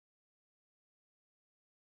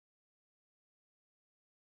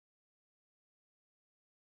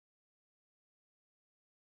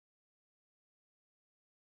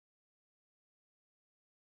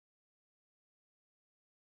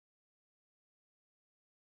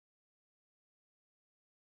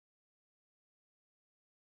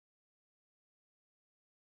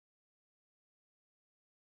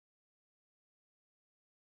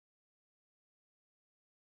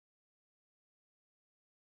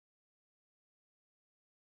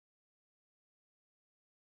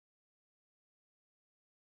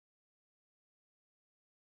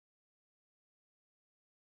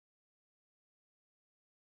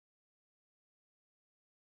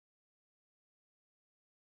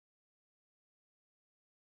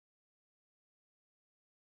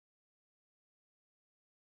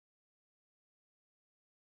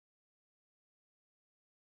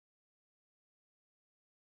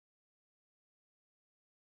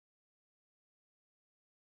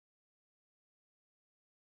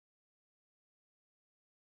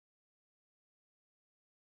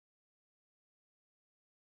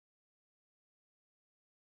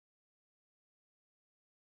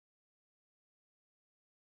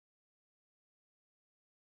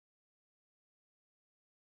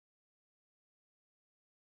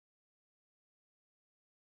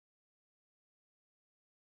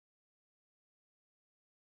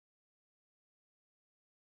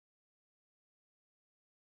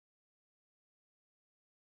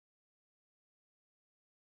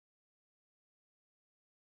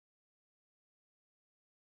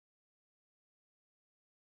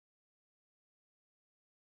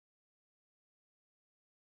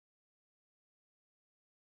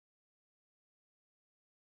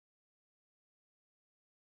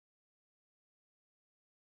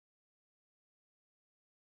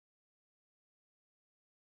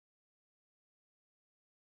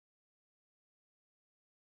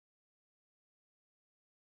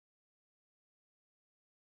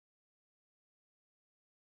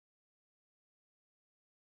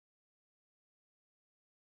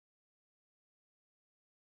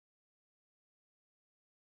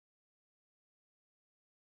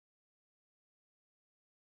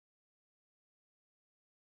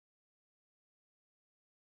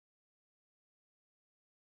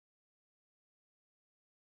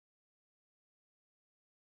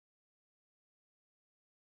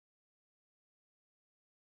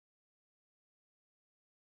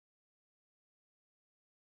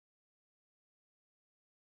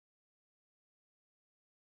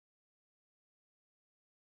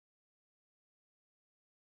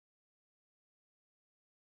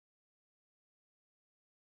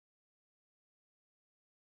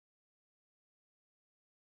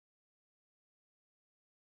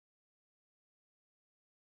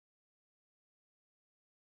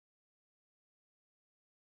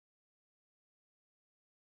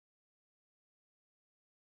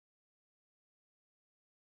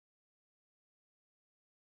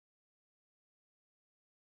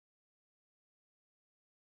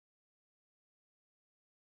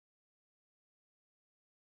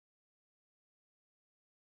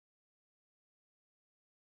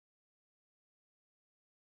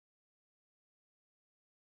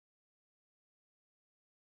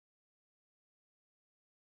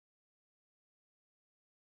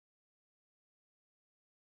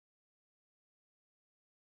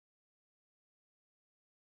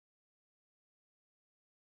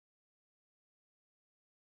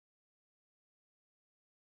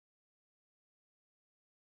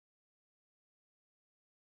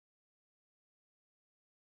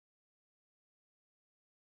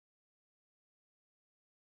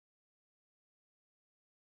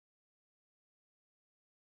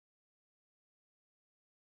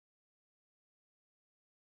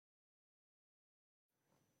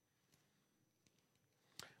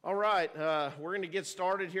All right, we're going to get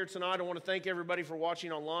started here tonight. I want to thank everybody for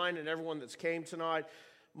watching online and everyone that's came tonight.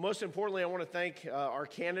 Most importantly, I want to thank our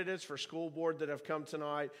candidates for school board that have come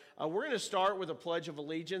tonight. We're going to start with a Pledge of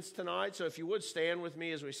Allegiance tonight, so if you would stand with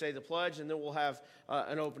me as we say the pledge, and then we'll have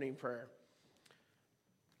an opening prayer.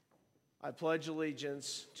 I pledge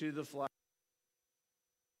allegiance to the flag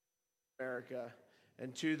of America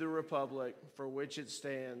and to the republic for which it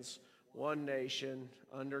stands, one nation,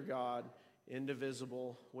 under God,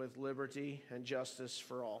 indivisible, with liberty and justice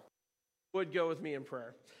for all. Would go with me in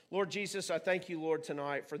prayer. Lord Jesus, I thank you, Lord,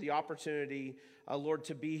 tonight for the opportunity, Lord,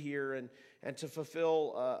 to be here and to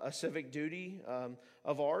fulfill a civic duty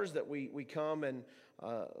of ours, that we come and,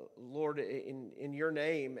 Lord, in your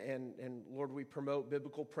name, and Lord, we promote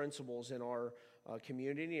biblical principles in our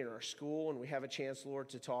community, in our school, and we have a chance, Lord,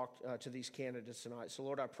 to talk to these candidates tonight. So,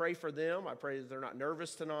 Lord, I pray for them. I pray that they're not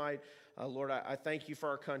nervous tonight. Lord, I thank you for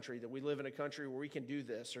our country, that we live in a country where we can do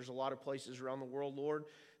this. There's a lot of places around the world, Lord,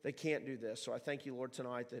 that can't do this. So I thank you, Lord,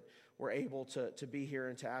 tonight that we're able to be here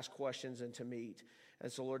and to ask questions and to meet.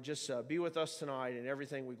 And so, Lord, just be with us tonight in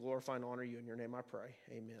everything. We glorify and honor you. In your name I pray.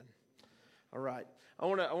 Amen. All right. I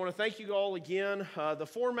want to thank you all again. The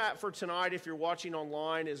format for tonight, if you're watching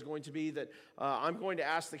online, is going to be that I'm going to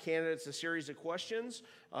ask the candidates a series of questions,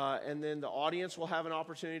 and then the audience will have an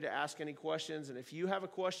opportunity to ask any questions. And if you have a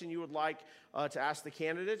question you would like to ask the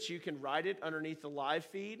candidates, you can write it underneath the live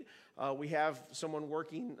feed. We have someone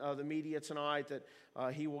working the media tonight that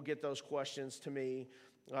he will get those questions to me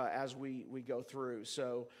as we go through.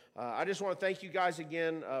 So I just want to thank you guys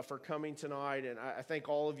again for coming tonight, and I thank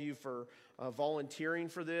all of you for volunteering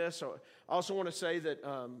for this. So I also want to say that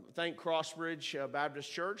thank Crossbridge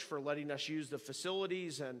Baptist Church for letting us use the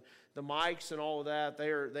facilities and the mics and all of that. They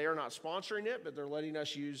are not sponsoring it, but they're letting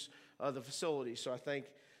us use the facilities. So I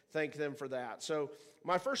thank them for that. So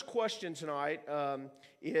my first question tonight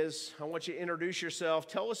is, I want you to introduce yourself.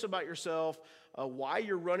 Tell us about yourself, why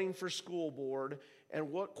you're running for school board, and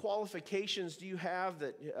what qualifications do you have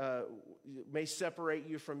that may separate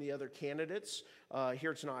you from the other candidates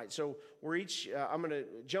here tonight. So we're each, I'm going to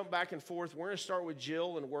jump back and forth. We're going to start with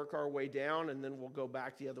Jill and work our way down, and then we'll go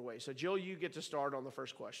back the other way. So Jill, you get to start on the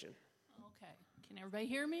first question. Okay. Can everybody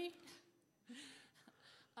hear me?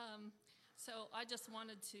 So I just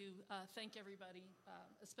wanted to thank everybody,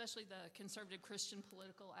 especially the Conservative Christian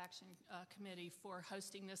Political Action Committee, for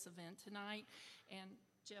hosting this event tonight, and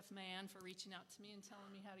Jeff Mann for reaching out to me and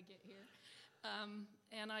telling me how to get here.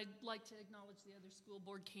 And I'd like to acknowledge the other school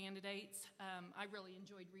board candidates. I really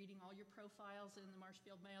enjoyed reading all your profiles in the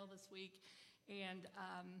Marshfield Mail this week, and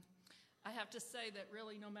I have to say that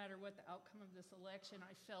really no matter what the outcome of this election,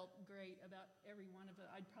 I felt great about every one of it.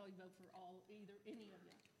 I'd probably vote for any of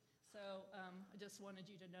them. So I just wanted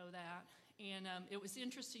you to know that. And it was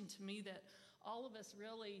interesting to me that all of us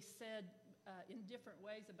really said in different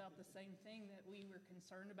ways about the same thing that we were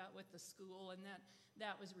concerned about with the school, and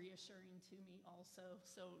that was reassuring to me also.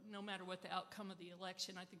 So no matter what the outcome of the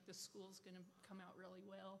election, I think the school's going to come out really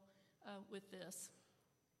well with this.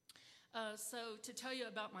 So to tell you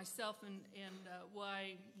about myself and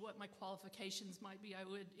what my qualifications might be, I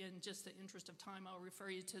would, in just the interest of time, I'll refer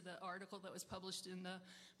you to the article that was published in the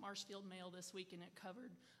Marshfield Mail this week, and it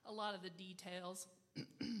covered a lot of the details.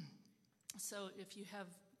 So if you have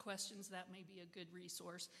questions, that may be a good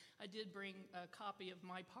resource. I did bring a copy of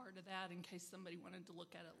my part of that in case somebody wanted to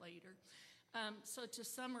look at it later. So to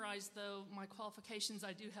summarize, though, my qualifications,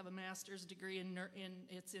 I do have a master's degree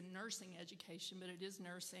it's in nursing education, but it is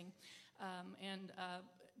nursing, and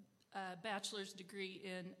a bachelor's degree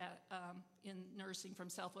in nursing from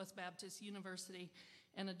Southwest Baptist University,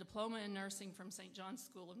 and a diploma in nursing from St. John's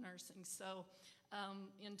School of Nursing. So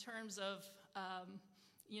in terms of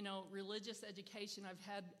religious education, I've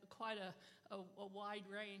had quite a wide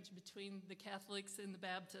range between the Catholics and the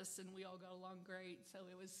Baptists, and we all got along great, so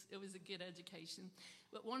it was a good education.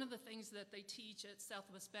 But one of the things that they teach at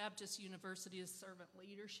Southwest Baptist University is servant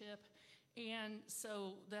leadership, and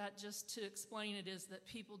so that, just to explain it, is that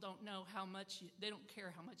people don't know they don't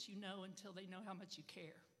care how much you know until they know how much you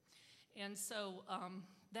care. And so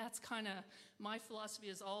that's kind of my philosophy,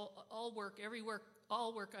 is all work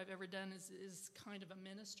I've ever done is kind of a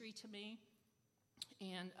ministry to me.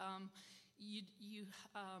 And you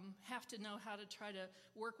have to know how to try to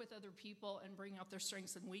work with other people and bring out their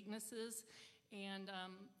strengths and weaknesses. And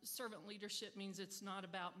servant leadership means it's not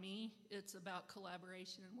about me. It's about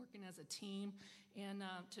collaboration and working as a team and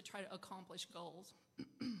to try to accomplish goals.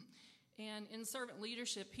 And in servant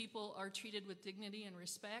leadership, people are treated with dignity and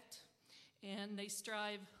respect, and they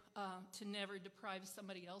strive to never deprive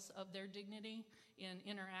somebody else of their dignity in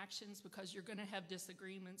interactions, because you're going to have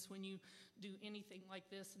disagreements when you do anything like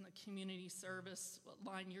this in the community service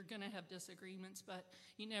line. You're going to have disagreements, but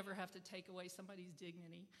you never have to take away somebody's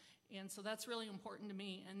dignity. And so that's really important to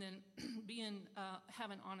me. And then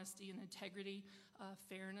having honesty and integrity,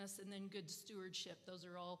 fairness, and then good stewardship. Those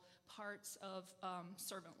are all parts of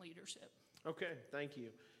servant leadership. Okay, thank you.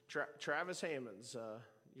 Travis Hammonds,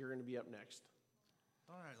 you're going to be up next.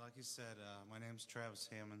 All right, like you said, my name's Travis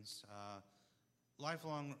Hammonds.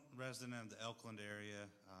 Lifelong resident of the Elkland area.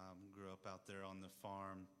 Grew up out there on the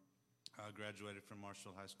farm. Graduated from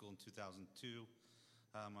Marshfield High School in 2002.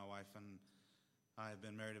 My wife and I have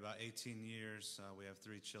been married about 18 years. We have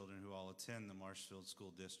 3 children who all attend the Marshfield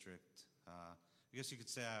School District. I guess you could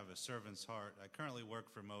say I have a servant's heart. I currently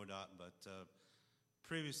work for MoDOT, but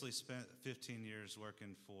previously spent 15 years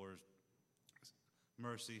working for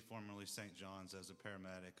Mercy, formerly St. John's, as a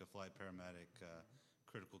paramedic, a flight paramedic,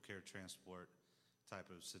 critical care transport type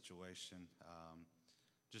of situation.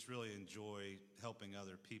 Just really enjoy helping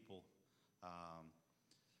other people.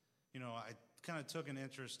 I kind of took an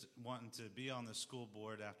interest wanting to be on the school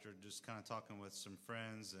board after just kind of talking with some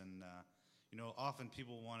friends. And, often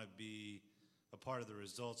people want to be a part of the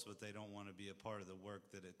results, but they don't want to be a part of the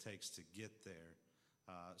work that it takes to get there.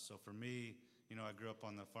 So for me, I grew up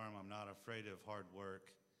on the farm. I'm not afraid of hard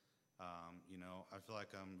work. I feel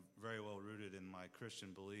like I'm very well rooted in my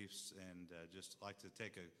Christian beliefs, and just like to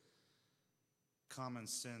take a common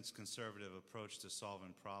sense conservative approach to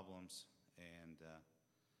solving problems. And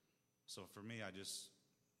so for me, I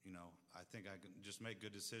think I can just make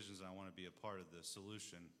good decisions, and I want to be a part of the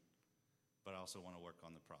solution, but I also want to work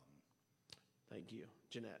on the problem. Thank you.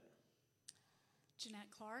 Jeanette.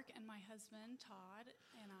 Jeanette Clark and my husband, Todd,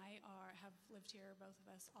 and I have lived here, both of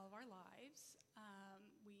us, all of our lives.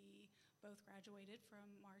 We both graduated from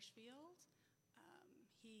Marshfield.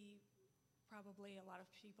 A lot of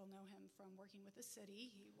people know him from working with the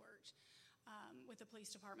city. He worked with the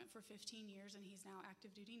police department for 15 years, and he's now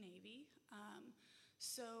active duty Navy.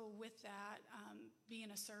 So with that,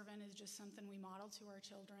 being a servant is just something we model to our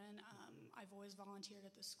children. I've always volunteered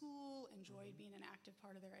at the school, enjoyed being an active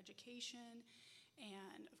part of their education,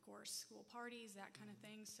 and of course school parties, that kind of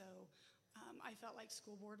thing. So I felt like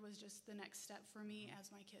school board was just the next step for me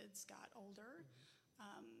as my kids got older.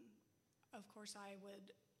 Of course,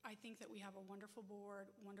 I think that we have a wonderful board,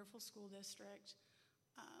 wonderful school district,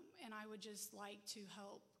 and I would just like to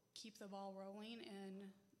help keep the ball rolling in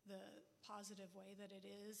the positive way that it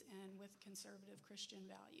is, and with conservative Christian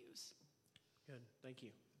values. Good, thank you.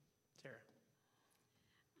 Tara.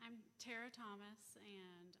 I'm Tara Thomas,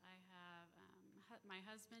 and I have my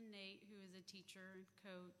husband, Nate, who is a teacher and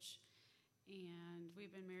coach, and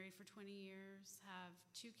we've been married for 20 years, have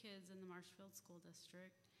 2 kids in the Marshfield School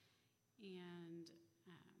District, and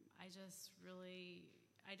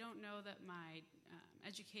I don't know that my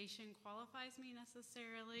education qualifies me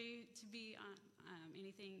necessarily to be on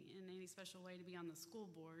anything in any special way to be on the school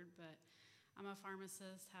board, but I'm a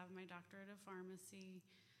pharmacist, have my doctorate of pharmacy,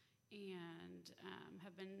 and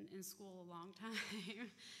have been in school a long time.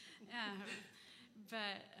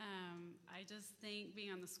 But I just think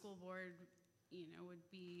being on the school board, would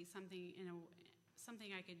be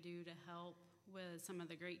something I could do to help with some of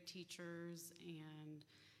the great teachers and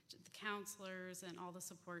the counselors and all the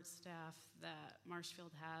support staff that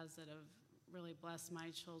Marshfield has that have really blessed my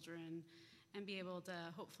children, and be able to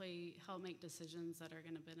hopefully help make decisions that are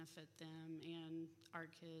going to benefit them and our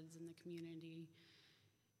kids and the community.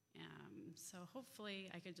 So hopefully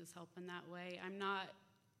I could just help in that way. I'm not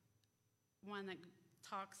one that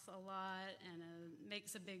talks a lot and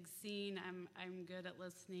makes a big scene. I'm good at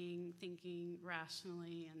listening, thinking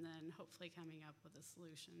rationally, and then hopefully coming up with a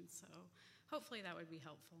solution. So hopefully that would be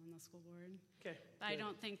helpful in the school board. Okay. I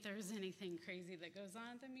don't think there's anything crazy that goes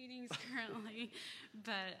on at the meetings currently,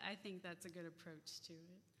 but I think that's a good approach to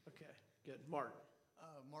it. Okay, good. Mark.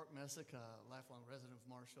 Mark Messick, a lifelong resident of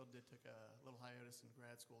Marshfield, took a little hiatus in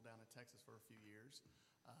grad school down in Texas for a few years.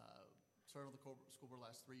 Served on the school board the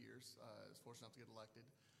last 3 years. Was fortunate enough to get elected.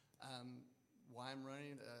 Why I'm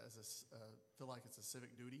running, feel like it's a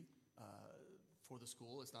civic duty for the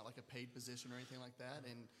school. It's not like a paid position or anything like that.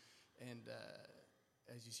 And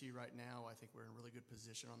as you see right now, I think we're in a really good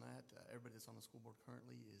position on that. Everybody that's on the school board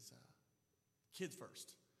currently is kids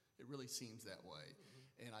first. It really seems that way.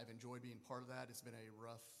 And I've enjoyed being part of that. It's been a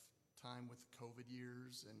rough time with COVID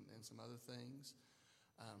years and some other things.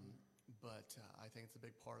 But I think it's a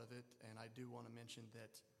big part of it. And I do want to mention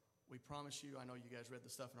that we promise you, I know you guys read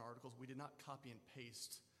the stuff in our articles, we did not copy and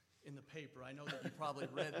paste in the paper. I know that you probably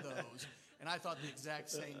read those. And I thought the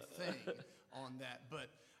exact same thing on that.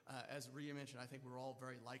 But As Rhea mentioned, I think we're all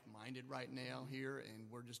very like-minded right now here,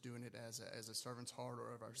 and we're just doing it as a servant's heart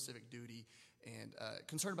or of our civic duty, and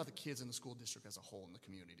concerned about the kids in the school district as a whole and the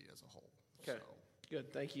community as a whole. Okay, So,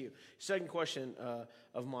 good, thank you. Second question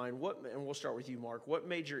of mine, and we'll start with you, Mark. What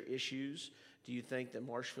major issues do you think that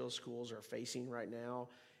Marshfield schools are facing right now,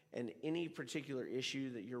 and any particular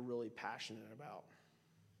issue that you're really passionate about?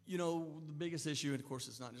 you know, the biggest issue, and of course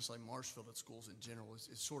it's not just like Marshfield, at schools in general,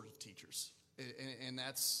 is shortage of teachers. And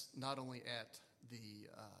that's not only at the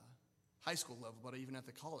high school level, but even at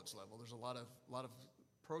the college level. There's a lot of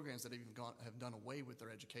programs that have done away with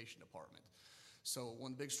their education department. So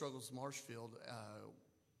one of the big struggles in Marshfield,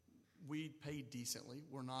 we pay decently.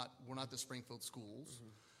 We're not the Springfield schools.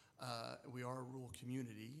 Mm-hmm. We are a rural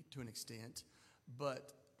community to an extent,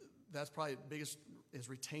 but that's probably the biggest is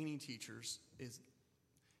retaining teachers, is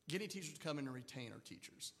getting teachers to come in and retain our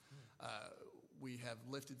teachers. We have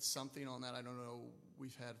lifted something on that. I don't know.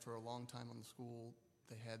 We've had for a long time on the school,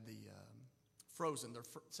 they had the frozen, their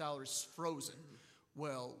salaries frozen.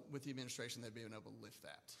 Well, with the administration, they've been able to lift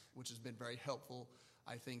that, which has been very helpful.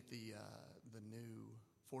 I think the new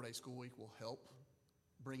 4-day school week will help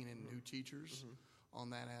bringing in new teachers on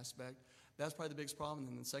that aspect. That's probably the biggest problem. And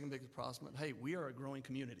then the second biggest problem, hey, we are a growing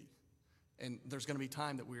community. And there's going to be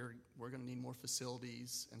time that we're going to need more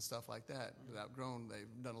facilities and stuff like that. Without grown,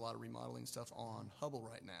 they've done a lot of remodeling stuff on Hubble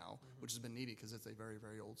right now, which has been needed because it's a very,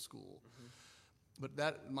 very old school. But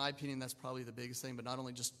that, in my opinion, that's probably the biggest thing. But not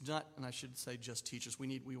only and I should say just teachers.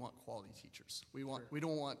 We want quality teachers. We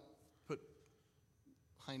don't want put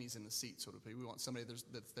heinies in the seat, so to speak. We want somebody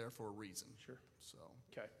that's there for a reason. Sure. So.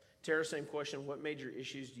 Okay. Tara, same question. What major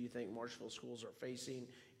issues do you think Marshfield schools are facing?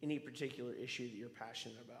 Any particular issue that you're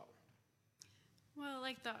passionate about? Well,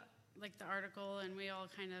 like the article, and we all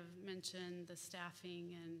kind of mentioned the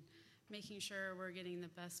staffing and making sure we're getting the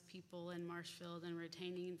best people in Marshfield and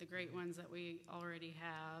retaining the great ones that we already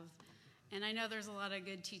have. And I know there's a lot of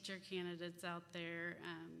good teacher candidates out there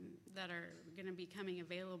that are going to be coming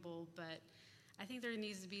available, but I think there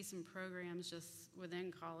needs to be some programs just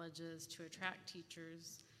within colleges to attract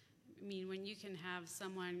teachers. I mean, when you can have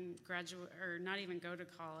someone graduate or not even go to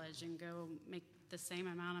college and go make the same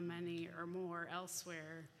amount of money or more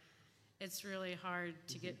elsewhere, it's really hard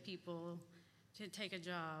to get people to take a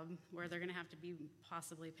job where they're going to have to be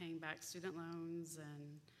possibly paying back student loans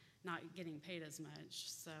and not getting paid as much.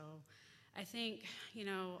 So I think,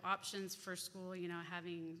 options for school,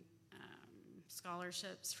 having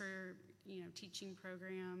scholarships for, teaching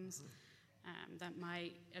programs that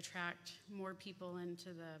might attract more people into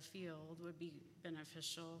the field would be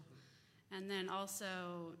beneficial. And then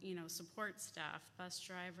also, support staff, bus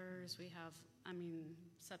drivers. We have,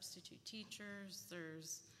 substitute teachers.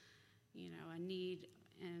 There's, a need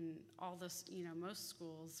in all this, most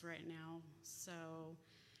schools right now. So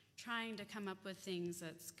trying to come up with things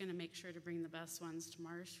that's going to make sure to bring the best ones to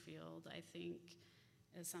Marshfield, I think,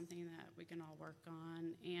 is something that we can all work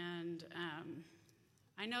on. And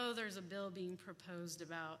I know there's a bill being proposed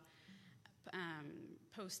about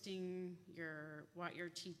posting what you're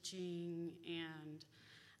teaching, and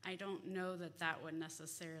I don't know that would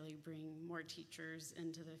necessarily bring more teachers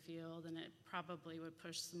into the field, and it probably would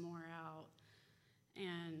push some more out.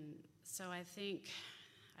 And so I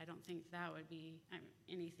don't think that would be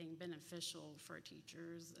anything beneficial for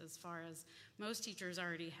teachers, as far as most teachers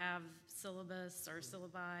already have syllabus or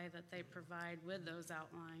syllabi that they provide with those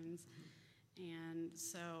outlines. And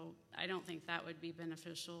so I don't think that would be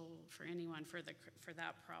beneficial for anyone for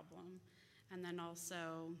that problem. And then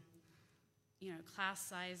also, class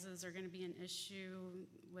sizes are going to be an issue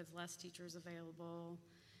with less teachers available,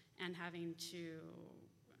 and having to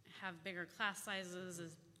have bigger class sizes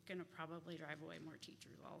is going to probably drive away more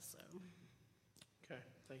teachers also. Okay,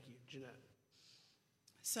 thank you. Jeanette.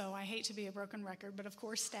 So I hate to be a broken record, but of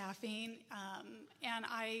course staffing, and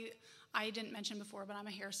I didn't mention before, but I'm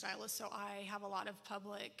a hairstylist, so I have a lot of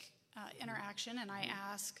public interaction, and I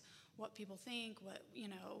ask what people think,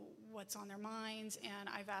 what's on their minds, and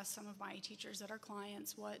I've asked some of my teachers that are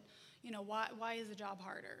clients, why is the job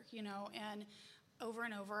harder, and over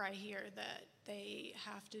and over I hear that they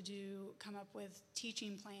have to come up with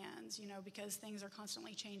teaching plans, because things are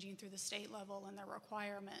constantly changing through the state level and their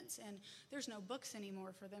requirements, and there's no books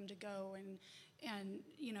anymore for them to go and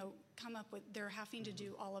come up with. They're having to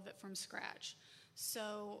do all of it from scratch.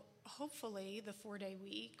 So hopefully the 4-day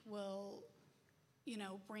week will,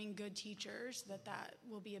 bring good teachers, that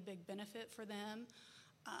will be a big benefit for them.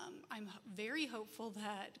 I'm very hopeful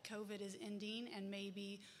that COVID is ending, and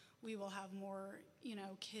maybe we will have more,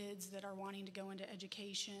 kids that are wanting to go into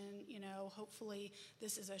education. Hopefully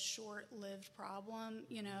this is a short-lived problem.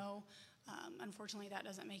 Unfortunately, that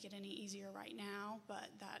doesn't make it any easier right now, but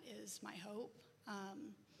that is my hope.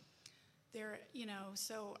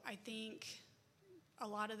 So I think a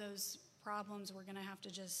lot of those problems we're going to have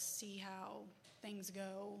to just see how things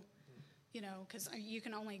go, because you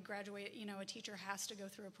can only graduate, a teacher has to go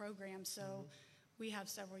through a program, so we have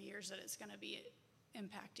several years that it's going to be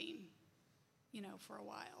impacting, for a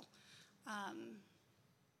while.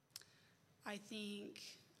 I think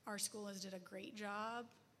our school has did a great job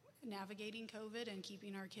navigating COVID and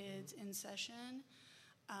keeping our kids in session.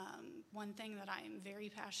 One thing that I am very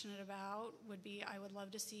passionate about would be I would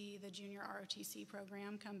love to see the junior ROTC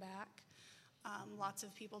program come back. Lots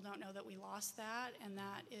of people don't know that we lost that, and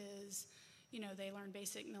that is, they learn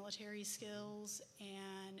basic military skills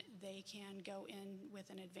and they can go in with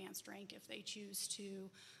an advanced rank if they choose to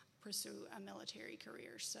pursue a military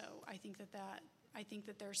career. So I think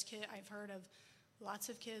that there's I've heard of lots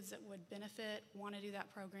of kids that would benefit, want to do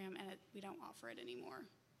that program, and we don't offer it anymore.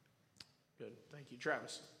 Good. Thank you.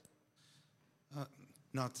 Travis.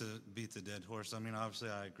 Not to beat the dead horse, I mean, obviously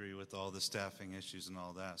I agree with all the staffing issues and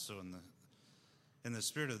all that. So in the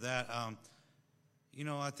spirit of that,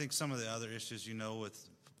 I think some of the other issues, with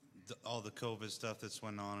all the COVID stuff that's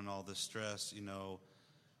went on and all the stress,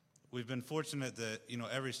 we've been fortunate that,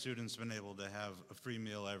 every student's been able to have a free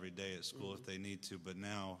meal every day at school if they need to. But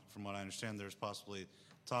now, from what I understand, there's possibly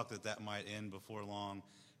talk that might end before long.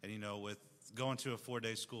 And, with going to a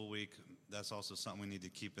 4-day school week, that's also something we need to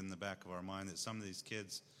keep in the back of our mind, that some of these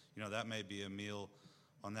kids, that may be a meal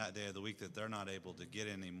on that day of the week that they're not able to get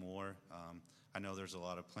anymore. I know there's a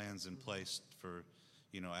lot of plans in place for,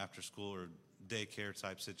 after school or daycare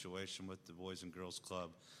type situation with the Boys and Girls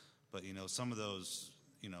Club. But, some of those,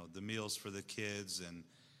 the meals for the kids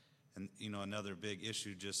and another big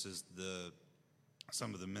issue just is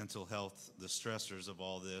some of the mental health, the stressors of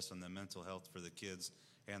all this, and the mental health for the kids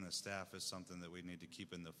and the staff is something that we need to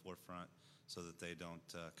keep in the forefront so that they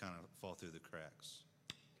don't kind of fall through the cracks.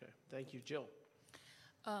 Okay. Thank you. Jill.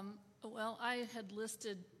 Well, I had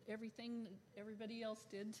listed everything everybody else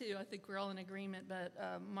did too. I think we're all in agreement, but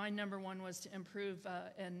my number one was to improve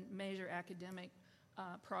and measure academic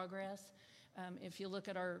progress. If you look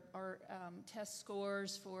at our test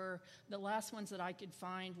scores, for the last ones that I could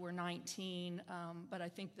find were 19, but I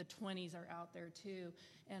think the 20s are out there too.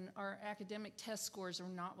 And our academic test scores are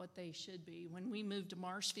not what they should be. When we moved to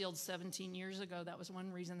Marshfield 17 years ago, that was one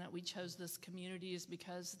reason that we chose this community, is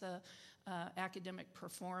because the academic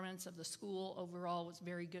performance of the school overall was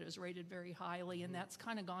very good. It was rated very highly, and that's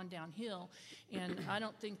kind of gone downhill. And I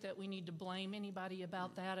don't think that we need to blame anybody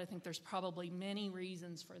about that. I think there's probably many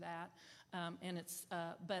reasons for that.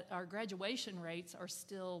 But our graduation rates are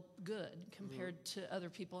still good compared to other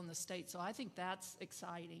people in the state. So I think that's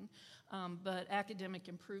exciting. But academic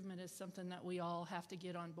improvement is something that we all have to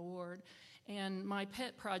get on board. And my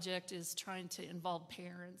pet project is trying to involve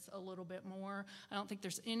parents a little bit more. I don't think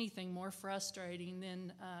there's anything more frustrating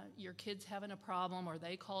than your kids having a problem, or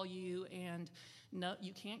they call you and no,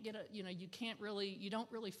 you can't get you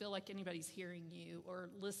don't really feel like anybody's hearing you or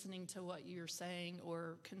listening to what you're saying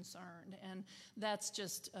or concerned. And that's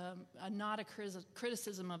just not a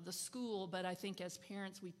criticism of the school, but I think as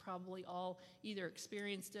parents, we probably all either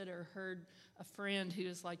experienced it or heard a friend who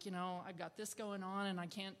is like, I've got this going on and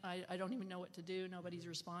I don't even know what to do. Nobody's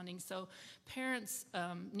responding. So parents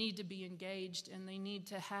need to be engaged, and they need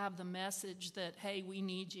to have the message that, hey, we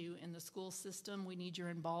need you in the school system. We need your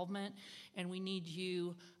involvement, and we need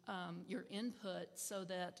you, your input, so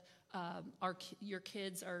that your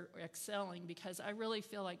kids are excelling, because I really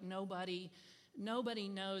feel like nobody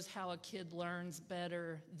knows how a kid learns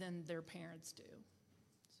better than their parents do.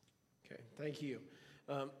 Okay, thank you.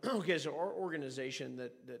 Okay, so our organization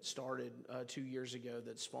that started 2 years ago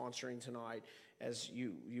that's sponsoring tonight, as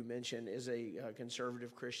you mentioned, is a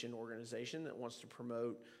conservative Christian organization that wants to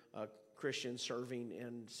promote Christians serving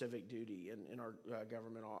in civic duty in our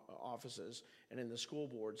government offices and in the school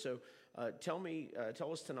board. So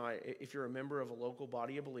tell us tonight, if you're a member of a local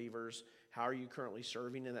body of believers, how are you currently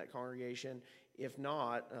serving in that congregation? If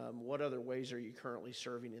not, what other ways are you currently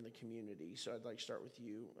serving in the community? So I'd like to start with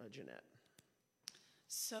you, Jeanette.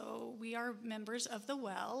 So we are members of the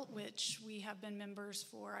Well, which we have been members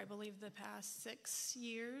for, I believe, the past 6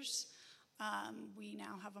 years. We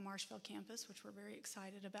now have a Marshfield campus, which we're very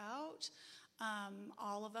excited about.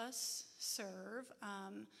 All of us serve.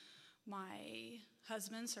 My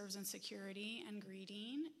husband serves in security and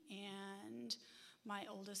greeting, and my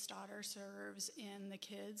oldest daughter serves in the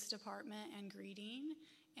kids department and greeting,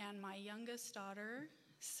 and my youngest daughter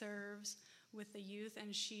serves with the youth,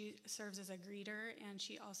 and she serves as a greeter, and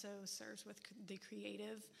she also serves with the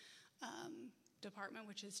creative department,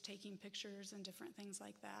 which is taking pictures and different things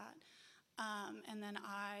like that. And then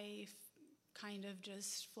I kind of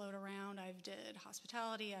just float around. I've did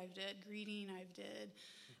hospitality, I've did greeting, I've did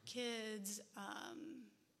kids,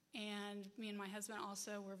 and me and my husband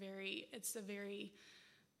also were very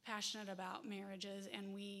passionate about marriages,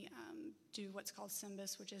 and we do what's called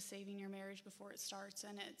SYMBIS, which is saving your marriage before it starts,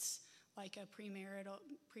 and it's like a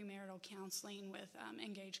premarital counseling with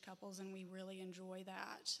engaged couples, and we really enjoy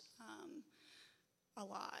that a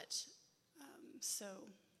lot. So.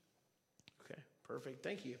 Okay, perfect.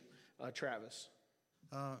 Thank you. Travis.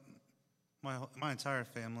 My entire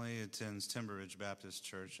family attends Timber Ridge Baptist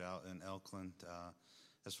Church out in Elkland.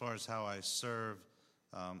 As far as how I serve,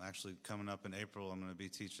 actually coming up in April, I'm going to be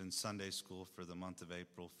teaching Sunday school for the month of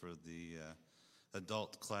April for the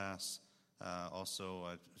adult class. Also,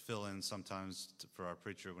 I fill in sometimes for our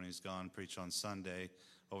preacher when he's gone, preach on Sunday.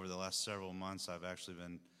 Over the last several months, I've actually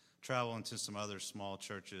been traveling to some other small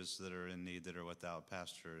churches that are in need, that are without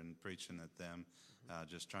pastor, and preaching at them,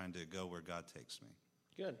 just trying to go where God takes me.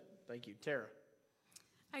 Good. Thank you. Tara.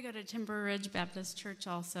 I go to Timber Ridge Baptist Church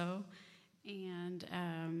also, and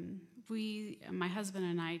my husband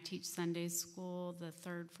and I teach Sunday school, the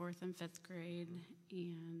 3rd, 4th, and 5th grade,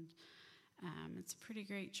 and it's a pretty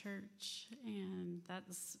great church, and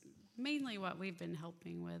that's mainly what we've been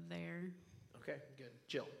helping with there. Okay, good.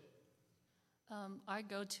 Jill. I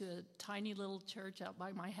go to a tiny little church out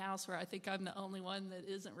by my house where I think I'm the only one that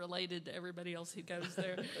isn't related to everybody else who goes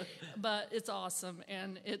there. But it's awesome.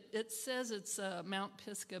 And it says it's Mount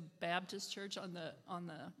Pisgah Baptist Church on the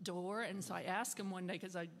door. And so I asked them one day,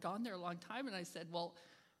 because I'd gone there a long time, and I said, well,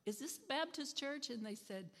 is this a Baptist church? And they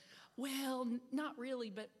said, well, not really,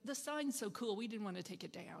 but the sign's so cool, we didn't want to take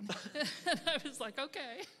it down. And I was like,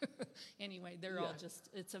 okay. Anyway, they're all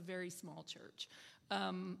it's a very small church.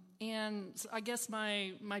 And so I guess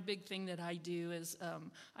my big thing that I do is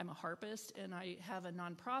I'm a harpist, and I have a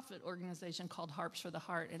nonprofit organization called Harps for the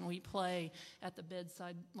Heart, and we play at the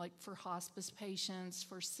bedside, like for hospice patients,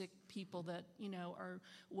 for sick people that are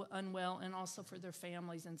unwell, and also for their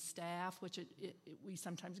families and staff, which we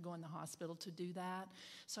sometimes go in the hospital to do that.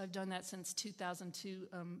 So I've done that since 2002.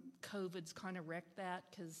 COVID's kind of wrecked that,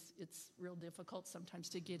 because it's real difficult sometimes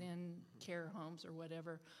to get in care homes or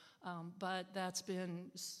whatever. But that's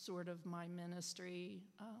been sort of my ministry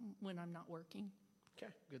when I'm not working.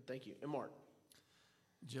 Okay, good. Thank you. And Mark.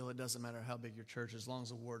 Jill, it doesn't matter how big your church, as long as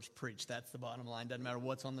the word's preached. That's the bottom line. Doesn't matter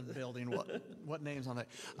what's on the building, what name's on it.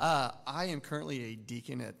 I am currently a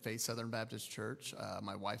deacon at Faith Southern Baptist Church.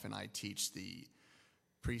 My wife and I teach the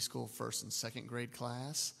preschool 1st and 2nd grade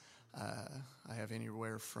class. I have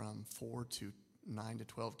anywhere from 4 to 9 to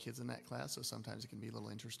 12 kids in that class, so sometimes it can be a little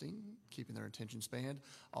interesting, keeping their attention span.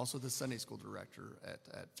 Also the Sunday school director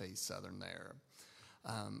at Faith Southern there.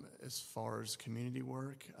 As far as community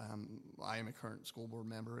work, I am a current school board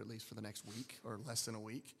member, at least for the next week, or less than a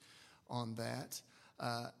week on that.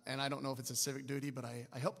 And I don't know if it's a civic duty, but I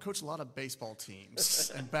help coach a lot of baseball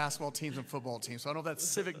teams and basketball teams and football teams. So I don't know if that's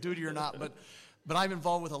civic duty or not, but I'm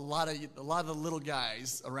involved with a lot of the little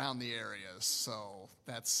guys around the areas. So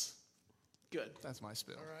that's good. That's my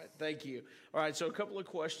spiel. All right, thank you. All right, so a couple of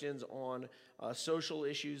questions on social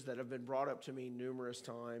issues that have been brought up to me numerous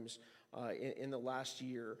times in the last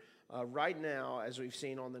year. Right now, as we've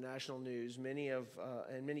seen on the national news,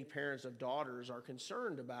 many parents of daughters are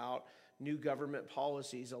concerned about new government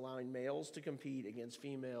policies allowing males to compete against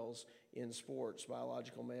females in sports,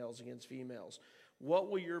 biological males against females.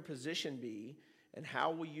 What will your position be, and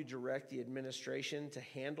how will you direct the administration to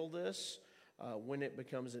handle this when it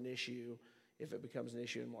becomes an issue, if it becomes an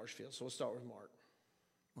issue in Marshfield? So we'll start with Mark.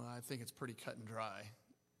 Well, I think it's pretty cut and dry.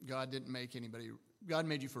 God didn't make anybody. God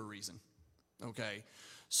made you for a reason, okay?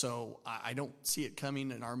 So I don't see it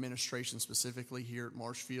coming in our administration specifically here at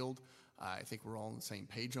Marshfield. I think we're all on the same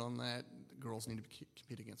page on that. Girls need to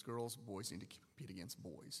compete against girls. Boys need to compete against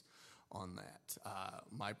boys on that.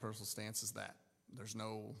 My personal stance is that there's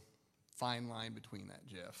no fine line between that,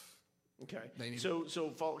 Jeff. Okay. So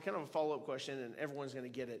kind of a follow-up question, and everyone's going to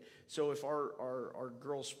get it. So if our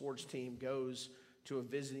girls' sports team goes to a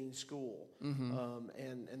visiting school,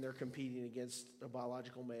 and they're competing against a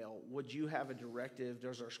biological male, would you have a directive?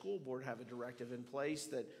 Does our school board have a directive in place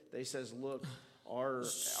that they says, look, our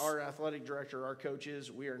athletic director, our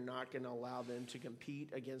coaches, we are not going to allow them to compete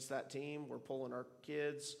against that team. We're pulling our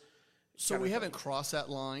kids. So we haven't crossed that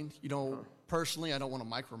line. Personally, I don't want to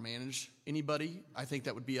micromanage anybody. I think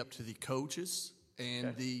that would be up to the coaches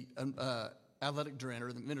and the athletic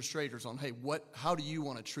director, the administrators on, hey, how do you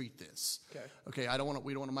want to treat this? Okay.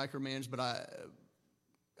 We don't want to micromanage, but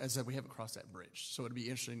as I said, we haven't crossed that bridge. So it'd be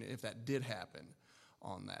interesting if that did happen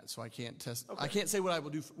on that. So I can't test. Okay. I can't say what I will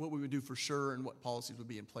do, what we would do for sure, and what policies would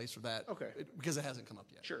be in place for that. Okay. Because it hasn't come up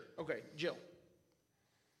yet. Sure. Okay, Jill.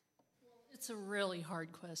 It's a really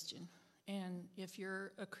hard question. And if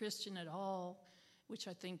you're a Christian at all, which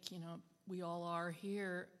I think, we all are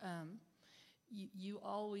here, I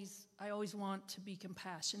always want to be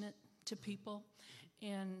compassionate to people.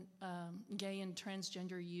 And gay and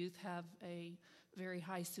transgender youth have a very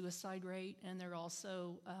high suicide rate, and they're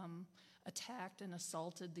also attacked and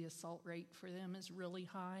assaulted. The assault rate for them is really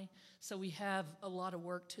high. So we have a lot of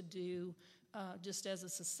work to do just as a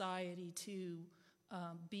society to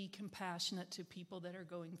be compassionate to people that are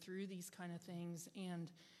going through these kind of things. And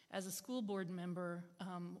as a school board member,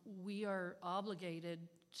 we are obligated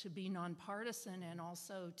to be nonpartisan and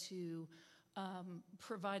also to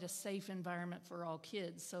provide a safe environment for all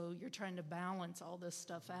kids. So you're trying to balance all this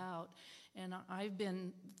stuff out. And I've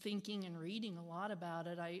been thinking and reading a lot about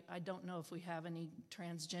it. I don't know if we have any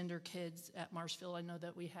transgender kids at Marshfield. I know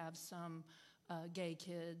that we have some gay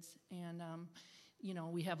kids. And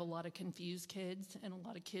we have a lot of confused kids and a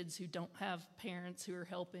lot of kids who don't have parents who are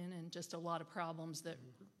helping, and just a lot of problems that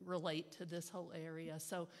relate to this whole area.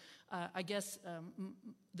 So I guess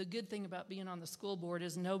the good thing about being on the school board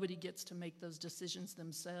is nobody gets to make those decisions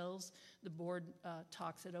themselves. The board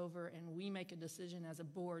talks it over, and we make a decision as a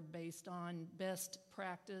board based on best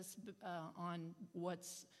practice, on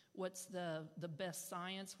what's the best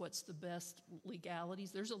science, what's the best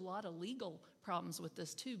legalities. There's a lot of legal problems with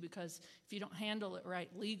this too, because if you don't handle it right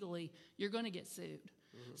legally, you're going to get sued.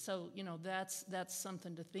 Mm-hmm. So, that's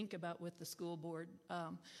something to think about with the school board.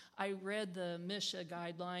 I read the MSHA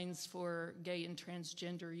guidelines for gay and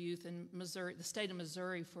transgender youth in Missouri. The state of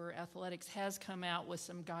Missouri for athletics has come out with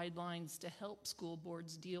some guidelines to help school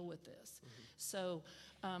boards deal with this. Mm-hmm. So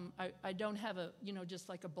I don't have just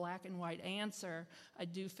like a black and white answer. I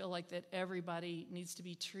do feel like that everybody needs to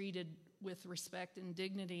be treated with respect and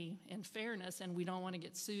dignity and fairness, and we don't want to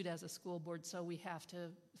get sued as a school board, so we have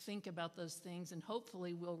to think about those things, and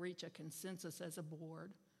hopefully we'll reach a consensus as a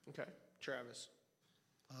board. Okay, Travis.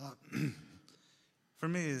 For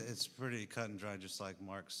me, it's pretty cut and dry, just like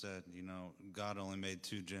Mark said. God only made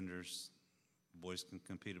two genders. Boys can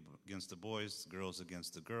compete against the boys, girls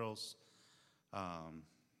against the girls.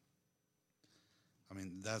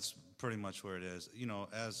 That's pretty much where it is.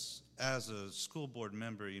 As a school board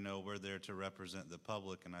member, we're there to represent the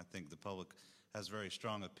public, and I think the public has very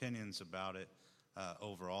strong opinions about it.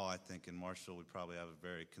 Overall, I think in Marshall we probably have a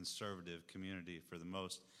very conservative community for the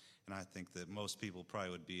most, and I think that most people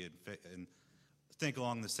probably would be and think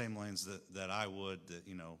along the same lanes that I would, that,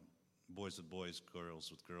 boys with boys,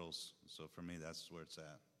 girls with girls. So for me, that's where it's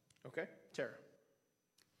at. Okay, Tara.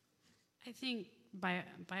 I think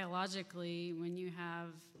biologically, when you have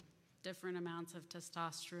different amounts of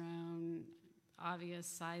testosterone, obvious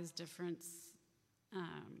size difference,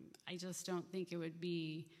 I just don't think it would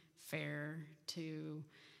be fair to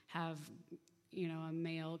have, a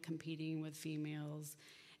male competing with females.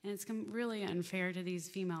 And it's really unfair to these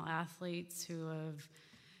female athletes who have,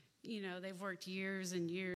 they've worked years and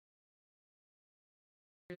years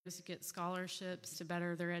to get scholarships to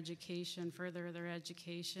better their education, further their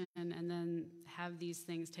education, and then have these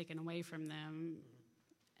things taken away from them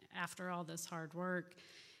after all this hard work.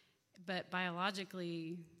 But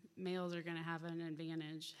biologically, males are going to have an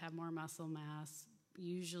advantage, have more muscle mass,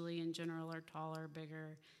 usually in general are taller,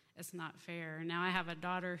 bigger. It's not fair. Now I have a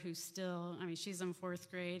daughter who's still, she's in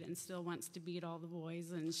 4th grade and still wants to beat all the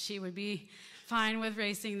boys, and she would be fine with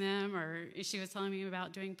racing them, or she was telling me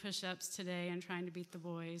about doing push-ups today and trying to beat the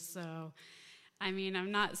boys. So,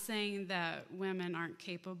 I'm not saying that women aren't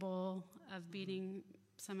capable of beating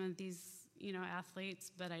some of these,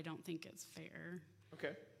 athletes, but I don't think it's fair.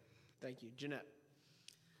 Okay, thank you. Jeanette.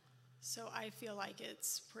 So I feel like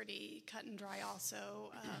it's pretty cut and dry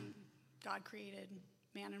also. God created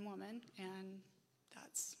man and woman, and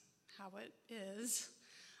that's how it is.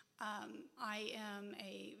 I am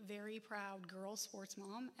a very proud girl sports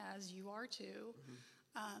mom, as you are too.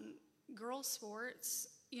 Mm-hmm. Girl sports,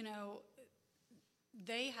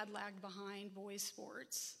 they had lagged behind boys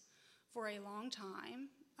sports for a long time.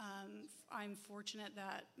 I'm fortunate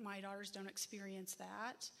that my daughters don't experience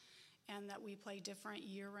that, and that we play different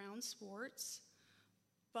year-round sports.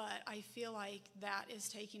 But I feel like that is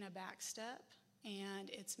taking a back step, and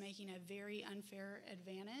it's making a very unfair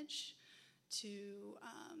advantage to,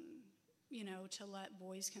 to let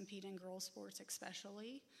boys compete in girls' sports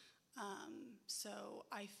especially. So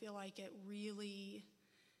I feel like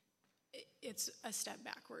it's a step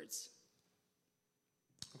backwards.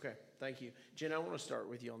 Okay, thank you. Jen, I want to start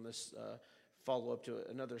with you on this follow-up to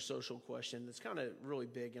another social question that's kind of really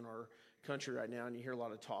big in our country right now, and you hear a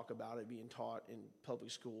lot of talk about it being taught in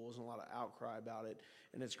public schools and a lot of outcry about it,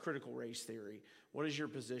 and it's critical race theory. What is your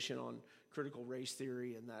position on critical race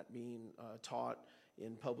theory and that being taught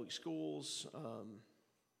in public schools?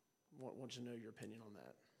 Want to know your opinion on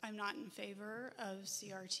that. I'm not in favor of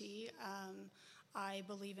CRT. I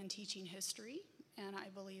believe in teaching history, and I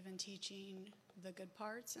believe in teaching the good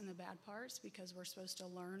parts and the bad parts because we're supposed to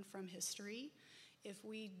learn from history. If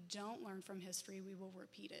we don't learn from history, we will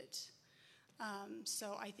repeat it.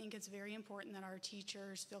 So I think it's very important that our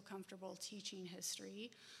teachers feel comfortable teaching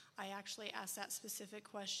history. I actually asked that specific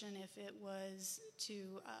question if it was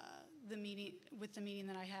to the meeting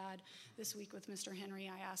that I had this week with Mr. Henry.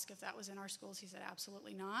 I asked if that was in our schools. He said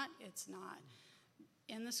absolutely not. It's not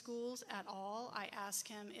in the schools at all. I asked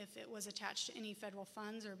him if it was attached to any federal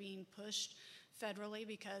funds or being pushed federally,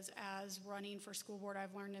 because as running for school board,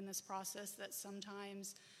 I've learned in this process that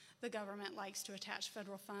sometimes the government likes to attach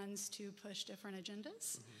federal funds to push different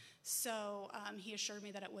agendas. So he assured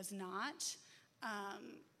me that it was not.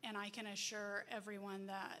 And I can assure everyone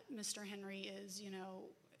that Mr. Henry is,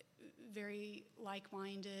 very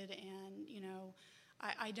like-minded, and,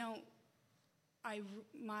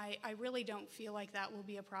 I really don't feel like that will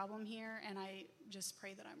be a problem here, and I just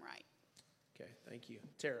pray that I'm right. Okay, thank you.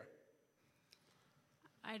 Tara.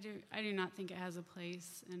 I do not think it has a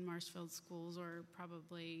place in Marshfield schools or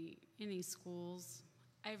probably any schools.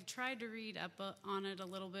 I've tried to read up on it a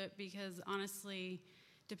little bit because honestly,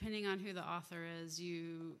 depending on who the author is,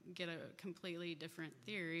 you get a completely different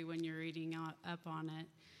theory when you're reading up on it.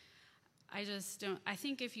 I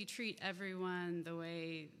think if you treat everyone the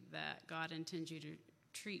way that God intends you to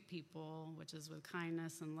treat people, which is with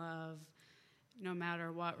kindness and love, no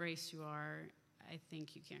matter what race you are, I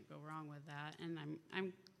think you can't go wrong with that. And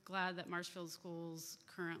I'm glad that Marshfield schools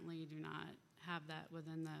currently do not have that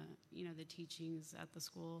within the teachings at the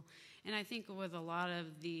school. And I think with a lot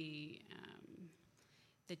of the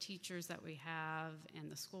teachers that we have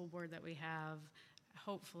and the school board that we have,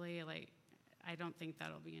 hopefully, I don't think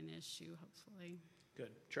that'll be an issue, hopefully.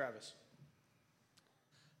 Good. Travis.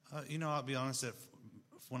 I'll be honest,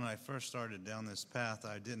 when I first started down this path,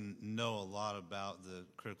 I didn't know a lot about the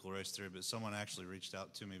critical race theory, but someone actually reached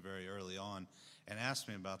out to me very early on and asked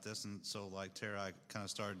me about this. And so, like Tara, I kind of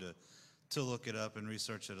started to look it up and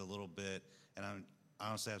research it a little bit. And I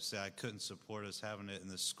honestly have to say I couldn't support us having it in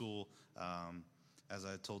the school. As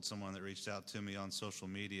I told someone that reached out to me on social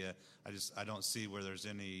media, I don't see where there's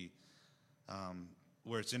any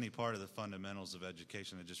where it's any part of the fundamentals of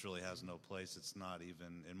education. It just really has no place. It's not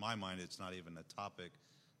even, in my mind, it's not even a topic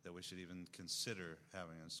that we should even consider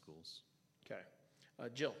having in schools. Okay.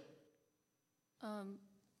 Jill.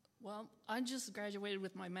 Well, I just graduated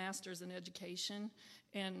with my master's in education,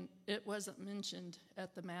 and it wasn't mentioned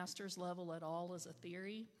at the master's level at all as a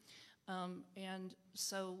theory. And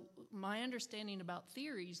so my understanding about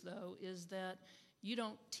theories, though, is that you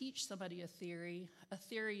don't teach somebody a theory. A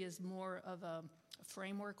theory is more of a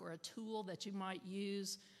framework or a tool that you might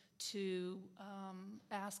use to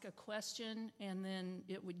ask a question, and then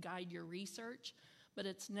it would guide your research. But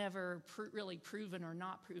it's never really proven or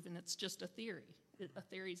not proven. It's just a theory. A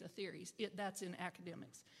theory is a theory. That's in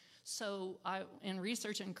academics. So in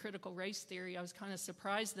researching critical race theory, I was kind of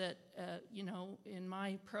surprised that, in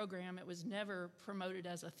my program, it was never promoted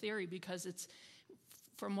as a theory because it's,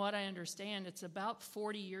 from what I understand, it's about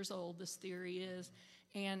 40 years old, this theory is,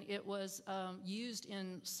 and it was used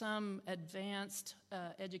in some advanced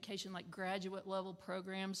education, like graduate level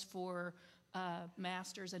programs for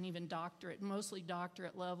master's and even doctorate, mostly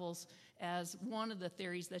doctorate levels, as one of the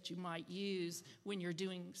theories that you might use when you're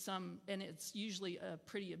doing and it's usually a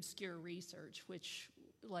pretty obscure research, which,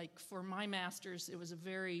 like for my master's, it was a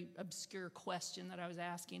very obscure question that I was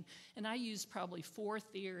asking, and I used probably 4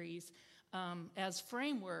 theories as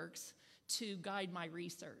frameworks to guide my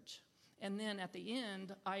research. And then at the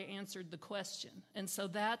end, I answered the question. And so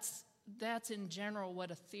that's in general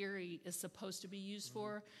what a theory is supposed to be used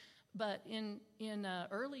for. But in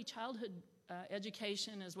early childhood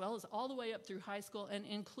education, as well as all the way up through high school and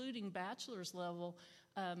including bachelor's level,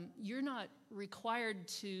 you're not required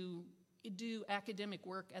to do academic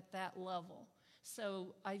work at that level.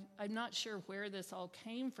 So I'm not sure where this all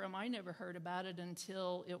came from. I never heard about it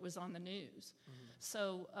until it was on the news.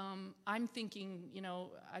 So I'm thinking,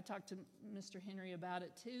 I talked to Mr. Henry about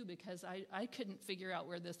it too, because I couldn't figure out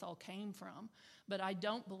where this all came from. But I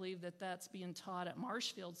don't believe that that's being taught at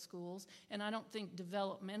Marshfield schools, and I don't think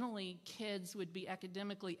developmentally kids would be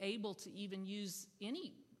academically able to even use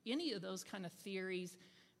any of those kind of theories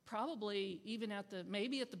probably even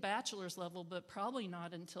maybe at the bachelor's level, but probably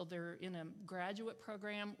not until they're in a graduate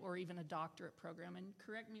program or even a doctorate program. And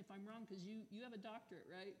correct me if I'm wrong, because you have a doctorate,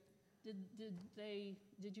 right?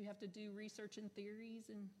 Did you have to do research and theories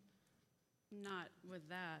and? Not with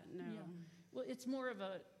that, no. Yeah. Well, it's more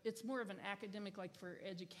of an academic, like for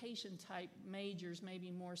education type majors,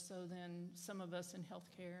 maybe more so than some of us in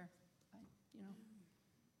healthcare.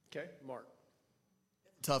 Okay, Mark.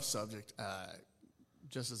 Tough subject.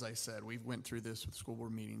 Just as I said, we went through this with school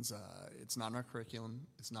board meetings. It's not in our curriculum.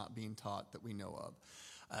 It's not being taught that we know of.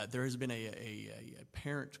 There has been a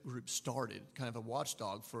parent group started, kind of a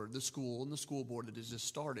watchdog for the school and the school board that has just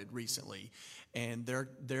started recently, and they're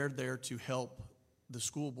there to help the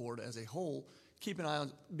school board as a whole keep an eye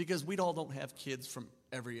on, because we all don't have kids from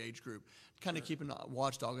every age group, kind of keep a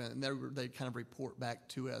watchdog, and they kind of report back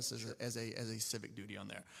to us as a civic duty on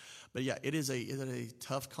there. But yeah, it is a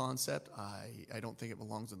tough concept. I don't think it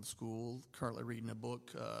belongs in the school. Currently reading a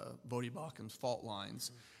book, Bodie Bachman's Fault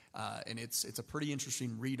Lines, and it's a pretty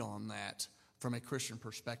interesting read on that from a Christian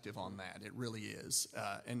perspective on that. It really is.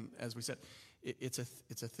 And as we said, it's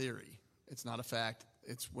a theory. It's not a fact.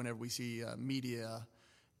 It's whenever we see media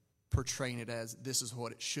portraying it as this is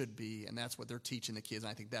what it should be, and that's what they're teaching the kids.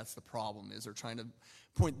 And I think that's the problem, is they're trying to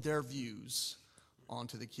point their views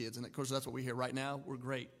onto the kids. And of course, that's what we hear right now. We're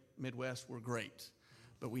great. Midwest, we're great.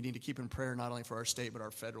 But we need to keep in prayer not only for our state, but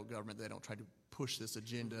our federal government. They don't try to push this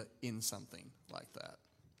agenda in something like that.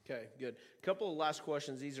 Okay, good. Couple of last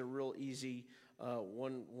questions. These are real easy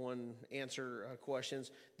one answer questions.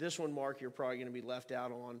 This one, Mark, you're probably going to be left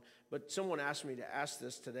out on, but someone asked me to ask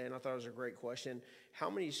this today, and I thought it was a great question. How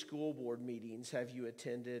many school board meetings have you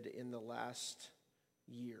attended in the last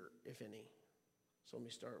year, if any? So let me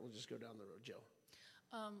start. We'll just go down the road. Joe.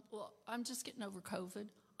 Well, I'm just getting over COVID.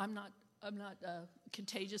 I'm not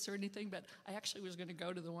contagious or anything, but I actually was going to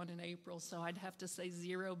go to the one in April, so I'd have to say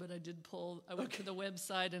 0, but I went to the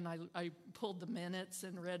website and I pulled the minutes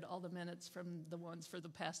and read all the minutes from the ones for the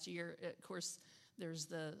past year. Of course, there's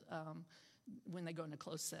the when they go into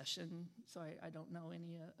closed session, so I don't know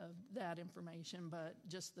any of that information, but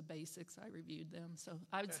just the basics, I reviewed them. So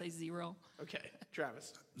I would say 0. Okay.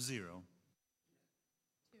 Travis. 0.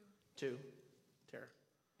 2. Tara.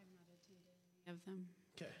 I've not attended any of them.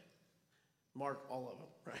 Okay. Mark, all of them,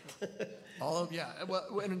 right? All of, yeah.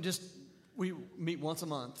 Well, and we meet once a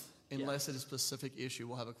month. Unless it's a specific issue,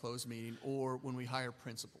 we'll have a closed meeting, or when we hire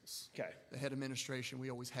principals. Okay. The head administration, they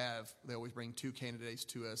always bring 2 candidates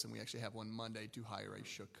to us, and we actually have one Monday to hire a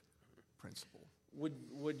shook principal.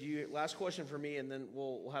 Would you, last question for me, and then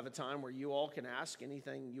we'll have a time where you all can ask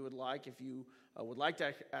anything you would like. If you would like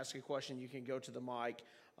to ask a question, you can go to the mic.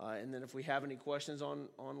 And then if we have any questions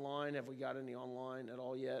online, have we got any online at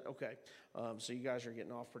all yet? Okay. So you guys are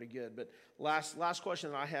getting off pretty good. But last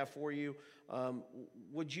question that I have for you,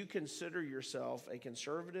 would you consider yourself a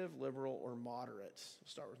conservative, liberal, or moderate? We'll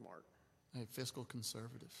start with Mark. A fiscal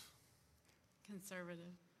conservative.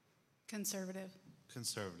 Conservative. Conservative.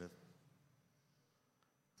 Conservative.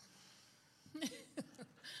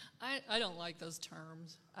 I don't like those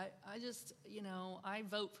terms. I just, I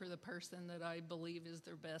vote for the person that I believe is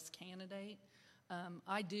their best candidate.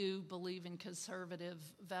 I do believe in conservative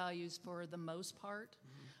values for the most part,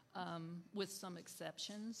 with some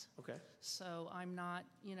exceptions. Okay. So I'm not,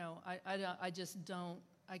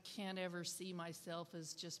 I can't ever see myself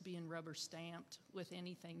as just being rubber stamped with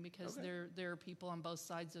anything, because there are people on both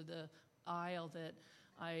sides of the aisle that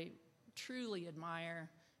I truly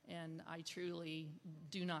admire and I truly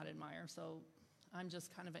do not admire. So I'm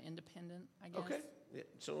just kind of an independent, I guess. Okay. Yeah,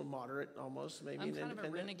 so a moderate almost, maybe I'm an kind of a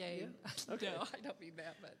independent. renegade. Yeah. Okay. No, I don't mean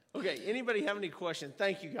that, but. Okay, anybody have any questions?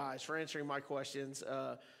 Thank you guys for answering my questions.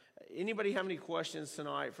 Anybody have any questions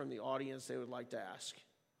tonight from the audience they would like to ask?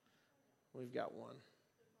 We've got one.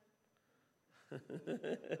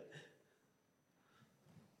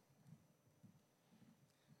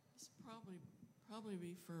 This probably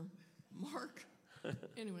be for Mark.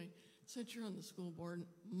 Anyway, since you're on the school board,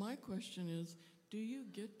 my question is, do you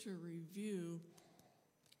get to review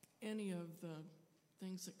any of the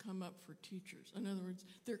things that come up for teachers? In other words,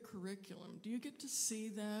 their curriculum. Do you get to see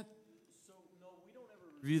that? So, no, we don't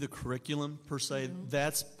ever review the curriculum per se. Mm-hmm.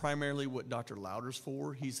 That's primarily what Dr. Louder's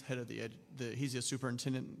for. He's head of he's a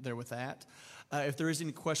superintendent there with that. If there is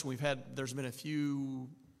any question, there's been a few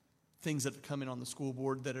things that have come in on the school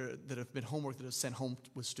board that have been homework that have sent home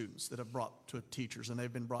with students that have brought to teachers, and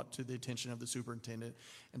they've been brought to the attention of the superintendent,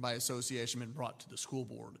 and by association been brought to the school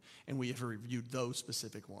board, and we have reviewed those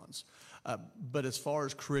specific ones. But as far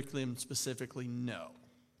as curriculum specifically, no.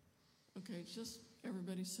 Okay, it's just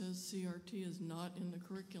everybody says CRT is not in the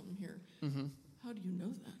curriculum here. Mm-hmm. How do you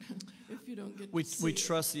know that if you don't get We to see we it?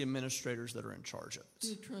 trust the administrators that are in charge of Do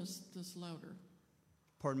you it. trust this Louder?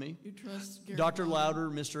 Pardon me? You trust Gary Dr. Louder,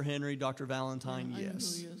 Mr. Henry, Dr. Valentine, I know who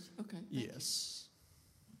yes. he is. Okay. thank you. Yes.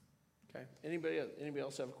 Okay. Anybody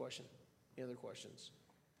else have a question? Any other questions?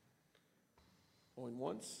 Going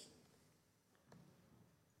once?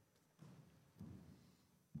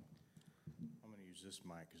 I'm going to use this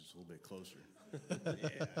mic because it's a little bit closer.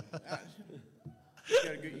 Yeah.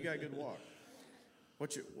 You got a good walk.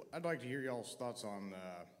 I'd like to hear y'all's thoughts on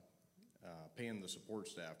paying the support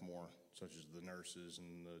staff more, such as the nurses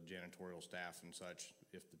and the janitorial staff and such.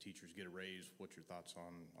 If the teachers get a raise, what's your thoughts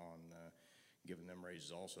on giving them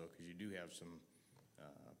raises also? Because you do have some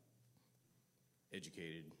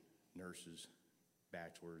educated nurses,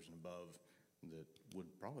 bachelors and above, that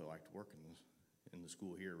would probably like to work in the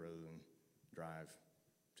school here rather than drive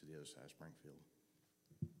to the other side of Springfield.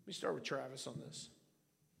 Let me start with Travis on this.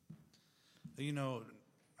 You know,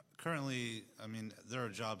 currently, I mean, there are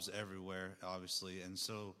jobs everywhere, obviously, and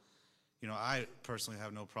so, you know, I personally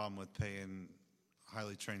have no problem with paying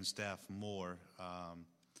highly trained staff more.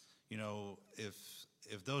 You know,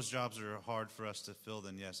 if those jobs are hard for us to fill,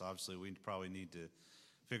 then yes, obviously, we probably need to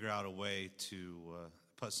figure out a way to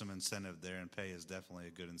put some incentive there, and pay is definitely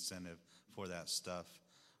a good incentive for that stuff.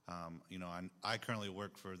 You know, I currently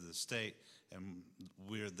work for the state, and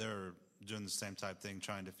they're doing the same type thing,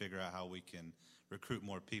 trying to figure out how we can recruit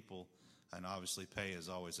more people, and obviously pay is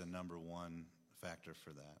always a number one factor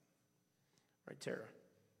for that. Right, Tara.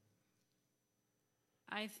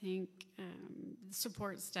 I think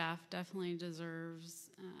support staff definitely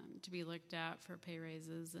deserves to be looked at for pay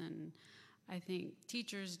raises, and I think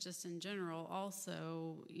teachers just in general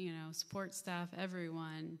also, you know, support staff,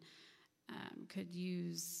 everyone could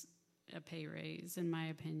use a pay raise, in my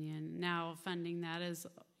opinion. Now, funding that is,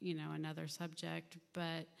 you know, another subject,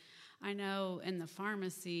 but I know in the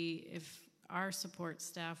pharmacy, if our support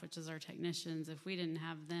staff, which is our technicians, if we didn't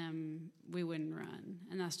have them, we wouldn't run.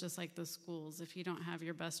 And that's just like the schools. If you don't have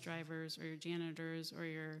your bus drivers or your janitors or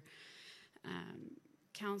your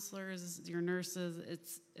counselors, your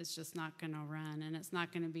nurses, it's just not going to run. And it's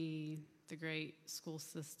not going to be the great school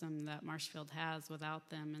system that Marshfield has without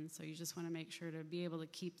them. And so you just want to make sure to be able to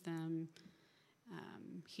keep them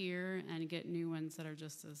here and get new ones that are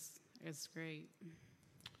just as great.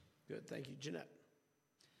 Good. Thank you. Jeanette.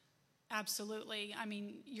 Absolutely. I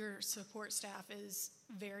mean, your support staff is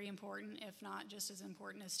very important, if not just as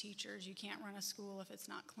important as teachers. You can't run a school if it's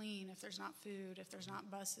not clean, if there's not food, if there's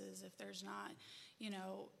not buses, if there's not, you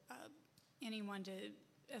know, anyone to,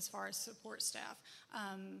 as far as support staff.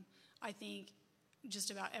 I think just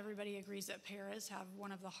about everybody agrees that paras have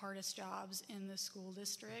one of the hardest jobs in the school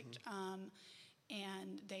district,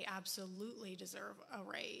 and they absolutely deserve a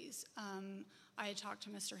raise. I had talked to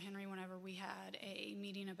Mr. Henry whenever we had a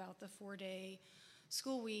meeting about the 4-day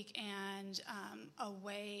school week, and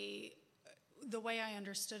the way I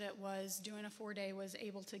understood it was doing a 4-day was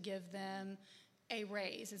able to give them a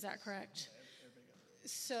raise. Is that correct?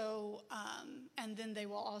 So, and then they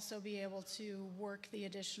will also be able to work the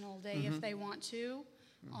additional day if they want to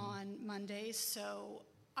on Mondays. So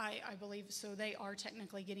I believe so. They are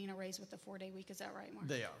technically getting a raise with the 4-day week. Is that right, Mark?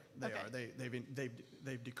 They are. They are.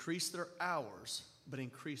 They've decreased their hours, but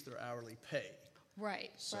increased their hourly pay. Right.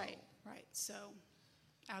 So. Right. So,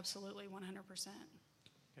 absolutely, 100%.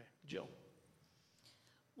 Okay. Jill.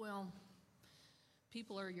 Well,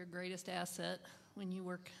 people are your greatest asset when you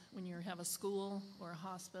have a school or a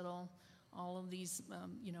hospital, all of these,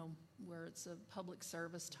 you know, where it's a public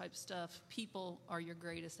service type stuff. People are your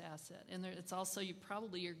greatest asset, and it's also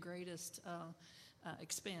probably your greatest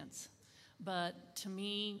expense. But to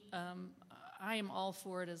me, I am all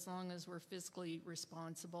for it as long as we're fiscally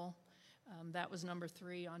responsible. That was number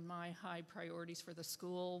 3 on my high priorities for the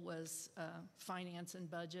school was finance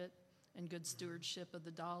and budget and good stewardship of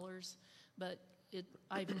the dollars. But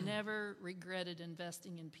I've never regretted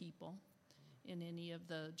investing in people in any of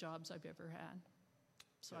the jobs I've ever had.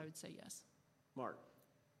 So I would say yes. Mark.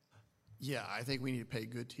 Yeah, I think we need to pay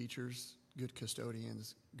good teachers, good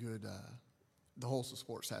custodians, good the whole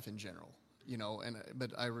support staff in general. You know,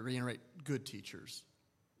 but I reiterate, good teachers,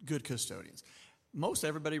 good custodians. Most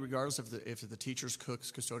everybody, regardless if the teachers,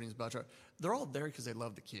 cooks, custodians, butler, they're all there because they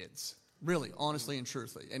love the kids. Really, honestly and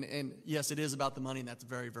truthfully. And yes, it is about the money, and that's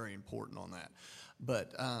very, very important on that.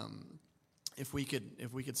 But if we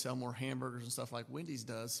could sell more hamburgers and stuff like Wendy's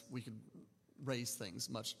does, we could raise things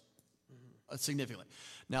much significantly.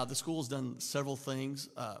 Now, the school's done several things.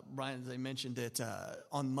 Brian, they mentioned that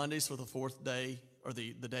on Mondays for the 4th day, or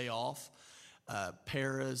the day off,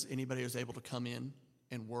 paras, anybody who's able to come in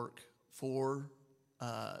and work for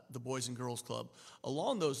the Boys and Girls Club.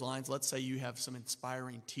 Along those lines, let's say you have some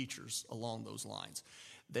inspiring teachers along those lines.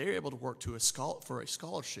 They're able to work for a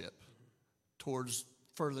scholarship towards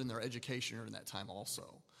furthering their education during that time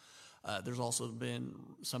also. There's also been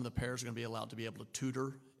some of the parents are going to be allowed to be able to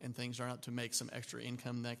tutor and things are out to make some extra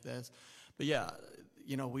income like this. But yeah,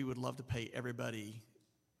 we would love to pay everybody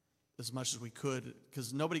as much as we could,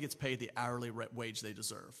 because nobody gets paid the hourly wage they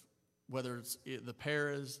deserve. Whether it's the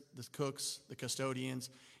paras, the cooks, the custodians,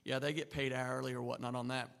 yeah, they get paid hourly or whatnot on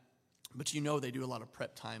that. But they do a lot of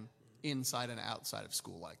prep time inside and outside of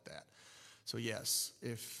school like that. So yes,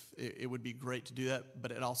 if it would be great to do that,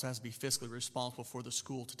 but it also has to be fiscally responsible for the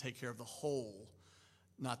school to take care of the whole,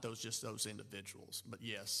 not just those individuals. But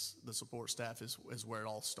yes, the support staff is where it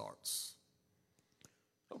all starts.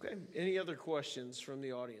 Okay. Any other questions from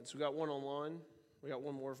the audience? We got one online. We got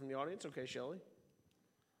one more from the audience. Okay, Shelley.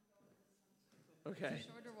 Okay. It's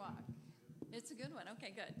a shorter walk. It's a good one.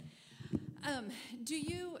 Okay, good.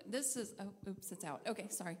 It's out. Okay,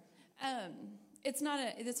 sorry.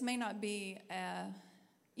 This may not be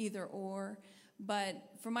either or, but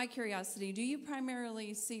for my curiosity, do you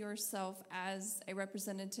primarily see yourself as a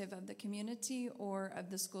representative of the community or of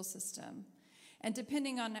the school system? And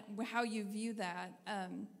depending on how you view that,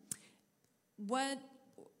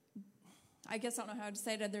 I guess I don't know how to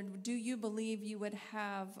say it. Do you believe you would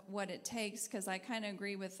have what it takes? Because I kind of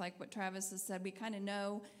agree with what Travis has said. We kind of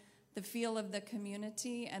know the feel of the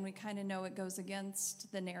community, and we kind of know it goes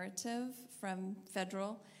against the narrative from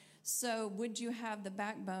federal. So would you have the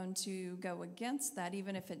backbone to go against that,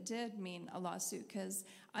 even if it did mean a lawsuit? Because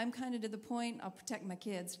I'm kind of to the point, I'll protect my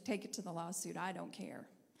kids, take it to the lawsuit, I don't care.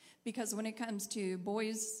 Because when it comes to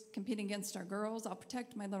boys competing against our girls, I'll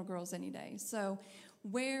protect my little girls any day. So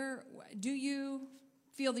where do you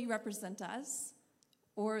feel that you represent us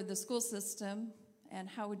or the school system, and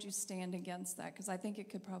how would you stand against that? Because I think it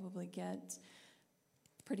could probably get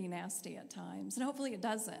pretty nasty at times, and hopefully it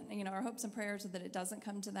doesn't. Our hopes and prayers are that it doesn't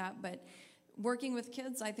come to that, but working with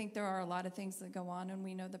kids, I think there are a lot of things that go on, and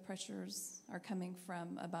we know the pressures are coming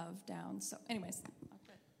from above down. So anyways.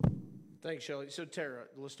 Thanks, Shelley. So Tara,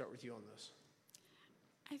 let's start with you on this.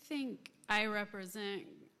 I think I represent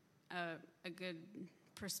a good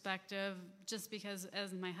perspective just because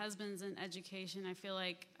as my husband's in education, I feel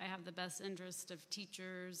like I have the best interest of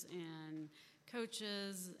teachers and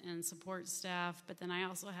coaches and support staff, but then I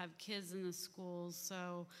also have kids in the schools,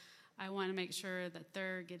 so I want to make sure that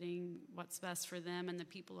they're getting what's best for them and the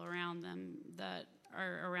people around them that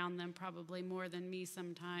are around them probably more than me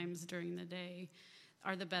sometimes during the day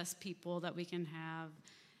are the best people that we can have.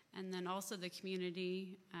 And then also the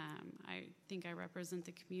community. I think I represent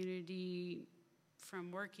the community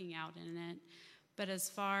from working out in it. But as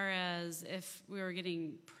far as if we were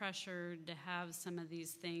getting pressured to have some of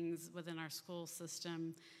these things within our school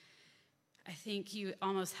system, I think you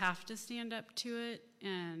almost have to stand up to it.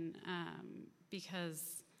 And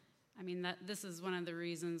because, this is one of the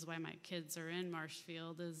reasons why my kids are in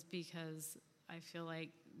Marshfield, is because I feel like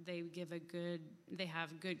they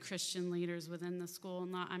have good Christian leaders within the school.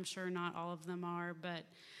 I'm sure not all of them are, but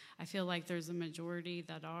I feel like there's a majority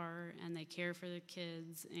that are, and they care for the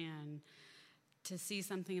kids. And to see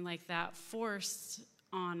something like that forced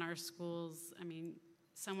on our schools,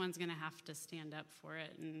 someone's going to have to stand up for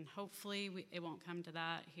it. And hopefully it won't come to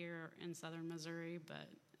that here in southern Missouri, but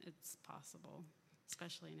it's possible,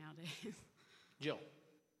 especially nowadays. Jill.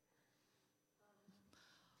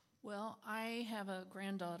 Well, I have a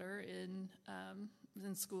granddaughter in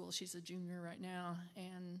school. She's a junior right now,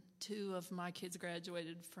 and 2 of my kids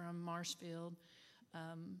graduated from Marshfield,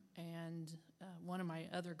 and one of my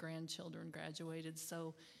other grandchildren graduated.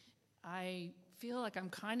 So I feel like I'm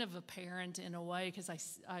kind of a parent in a way, because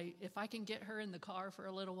if I can get her in the car for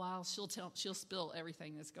a little while, she'll spill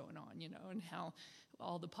everything that's going on, and how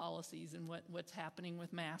all the policies and what's happening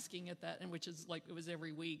with masking at that, and which is like it was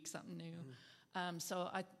every week something new. Mm-hmm. So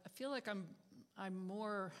I feel like I'm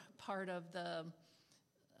more part of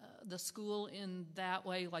the school in that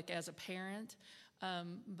way, like as a parent.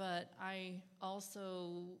 But I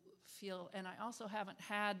also feel, and I also haven't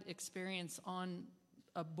had experience on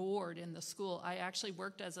a board in the school. I actually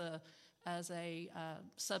worked as a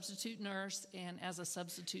substitute nurse and as a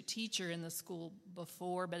substitute teacher in the school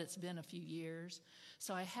before, but it's been a few years.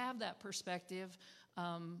 So I have that perspective,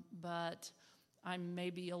 but I'm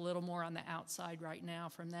maybe a little more on the outside right now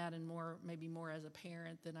from that, and maybe more as a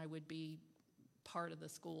parent than I would be part of the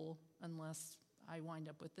school unless I wind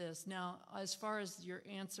up with this. Now, as far as your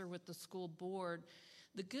answer with the school board,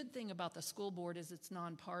 The good thing about the school board is it's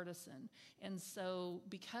nonpartisan. And so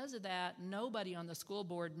because of that, nobody on the school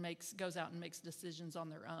board goes out and makes decisions on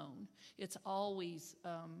their own. It's always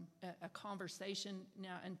a conversation.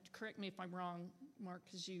 Now, and correct me if I'm wrong, Mark,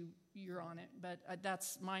 because you're on it, but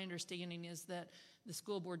that's my understanding is that the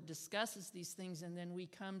school board discusses these things, and then we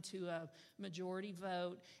come to a majority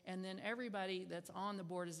vote, and then everybody that's on the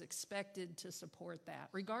board is expected to support that,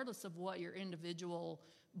 regardless of what your individual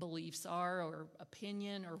beliefs are or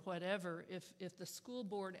opinion or whatever. If the school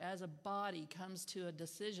board as a body comes to a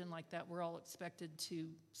decision like that, we're all expected to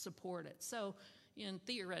support it. So,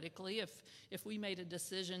 theoretically, if we made a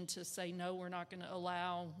decision to say, no, we're not going to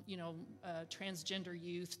allow, transgender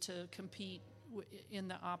youth to compete in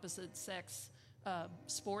the opposite sex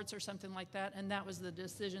sports or something like that, and that was the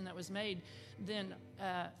decision that was made, then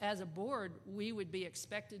as a board, we would be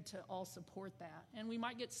expected to all support that. And we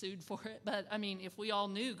might get sued for it, but I mean, if we all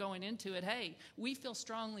knew going into it, hey, we feel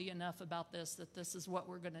strongly enough about this that this is what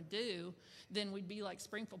we're going to do, then we'd be like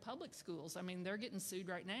Springfield Public Schools. I mean, they're getting sued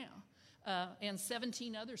right now. And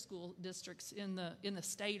 17 other school districts in the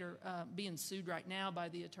state are being sued right now by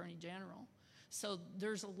the Attorney General. So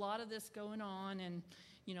there's a lot of this going on, and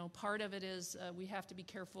part of it is we have to be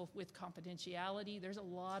careful with confidentiality. There's a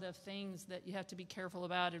lot of things that you have to be careful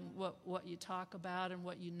about, and what you talk about and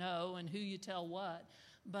what you know and who you tell what.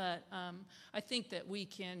 But I think that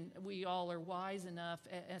we all are wise enough,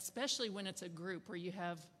 especially when it's a group where you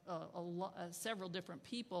have several different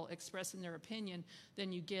people expressing their opinion,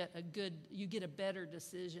 then you get a better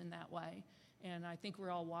decision that way. And I think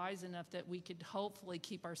we're all wise enough that we could hopefully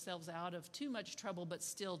keep ourselves out of too much trouble, but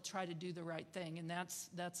still try to do the right thing. And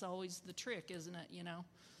that's always the trick, isn't it?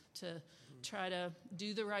 To try to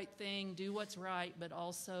do the right thing, do what's right, but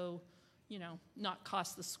also, not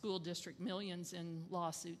cost the school district millions in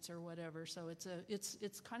lawsuits or whatever. So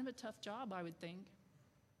it's kind of a tough job, I would think.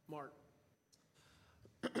 Mark.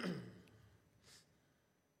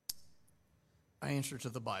 I answer to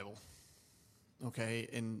the Bible. Okay,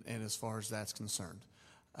 and as far as that's concerned.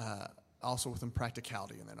 Also within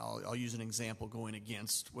practicality, and then I'll use an example going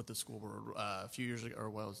against what the school board a few years ago, or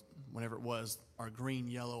whenever it was, our green,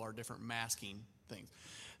 yellow, our different masking things.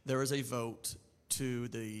 There was a vote to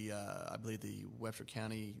the, I believe the Webster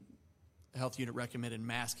County Health Unit recommended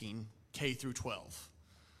masking K through 12.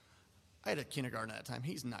 I had a kindergarten at that time.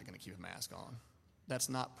 He's not going to keep a mask on. That's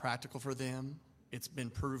not practical for them. It's been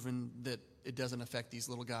proven that it doesn't affect these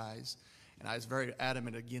little guys. And I was very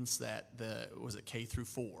adamant against that. Was it K through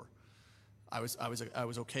 4? I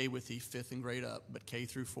was okay with the 5th and grade up, but K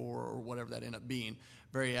through 4 or whatever that ended up being,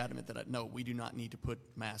 very adamant that no, we do not need to put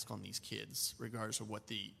masks on these kids, regardless of what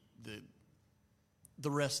the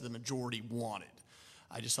rest of the majority wanted.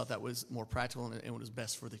 I just thought that was more practical and it was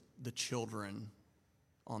best for the children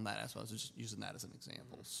on that. That's why I was just using that as an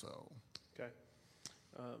example. So, okay,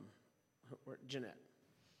 Jeanette.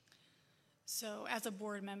 So as a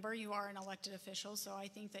board member, you are an elected official, so I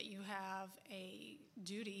think that you have a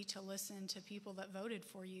duty to listen to people that voted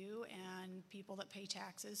for you and people that pay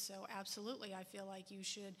taxes. So absolutely, I feel like you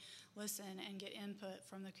should listen and get input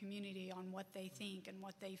from the community on what they think and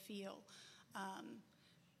what they feel.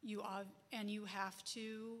 You have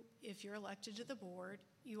to, if you're elected to the board,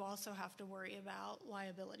 you also have to worry about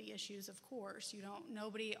liability issues, of course.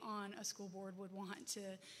 Nobody on a school board would want to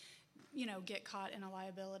get caught in a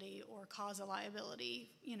liability or cause a liability,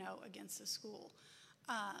 against the school.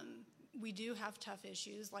 We do have tough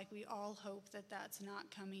issues. Like, we all hope that that's not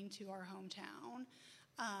coming to our hometown.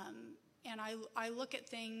 And I look at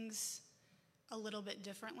things a little bit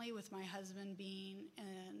differently with my husband being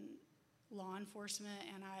in law enforcement,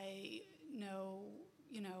 and I know,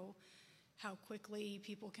 how quickly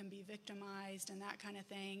people can be victimized and that kind of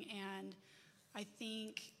thing. And I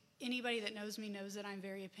think anybody that knows me knows that I'm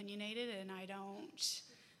very opinionated, and I don't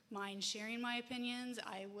mind sharing my opinions.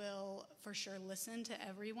 I will for sure listen to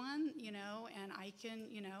everyone, and I can,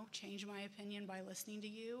 change my opinion by listening to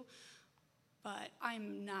you. But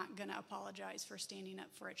I'm not going to apologize for standing up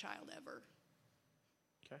for a child ever.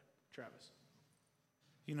 Okay, Travis.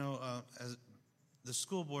 As the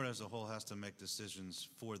school board as a whole has to make decisions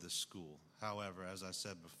for the school. However, as I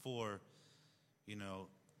said before,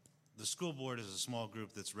 the school board is a small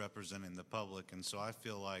group that's representing the public, and so I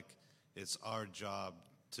feel like it's our job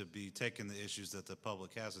to be taking the issues that the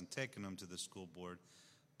public has and taking them to the school board,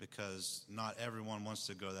 because not everyone wants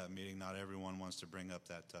to go to that meeting, not everyone wants to bring up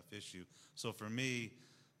that tough issue. So for me,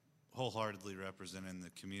 wholeheartedly representing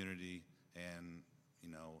the community, and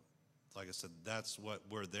like I said, that's what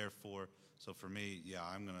we're there for. So for me, yeah,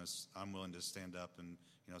 I'm willing to stand up and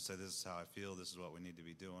say, this is how I feel, this is what we need to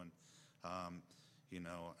be doing. And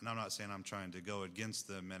I'm not saying I'm trying to go against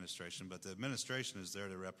the administration, but the administration is there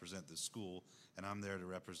to represent the school, and I'm there to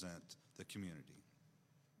represent the community.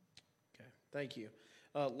 Okay, thank you.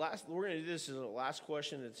 We're going to do this as a last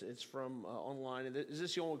question. It's from online. Is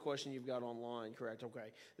this the only question you've got online? Correct.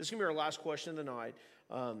 Okay. This is going to be our last question of the night.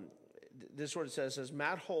 This is what it says.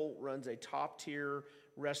 Matt Holt runs a top-tier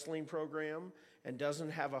wrestling program and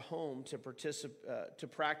doesn't have a home to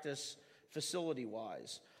practice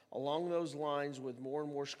facility-wise. Along those lines, with more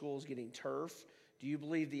and more schools getting turf, do you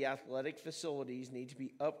believe the athletic facilities need to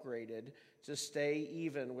be upgraded to stay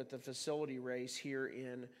even with the facility race here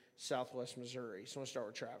in Southwest Missouri? So I'm going to start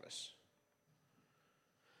with Travis.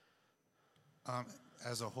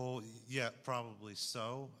 As a whole, yeah, probably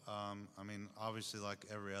so. Obviously, like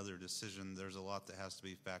every other decision, there's a lot that has to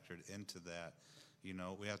be factored into that.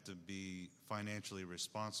 We have to be financially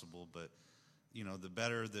responsible, but, the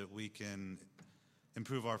better that we can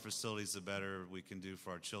improve our facilities, the better we can do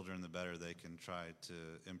for our children, the better they can try to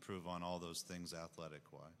improve on all those things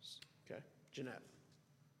athletic-wise. Okay. Jeanette.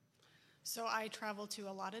 So I travel to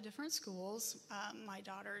a lot of different schools. My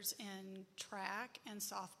daughter's in track and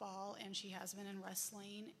softball, and she has been in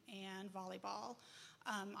wrestling and volleyball.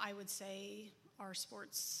 I would say our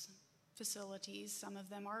sports facilities, some of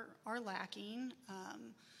them are lacking.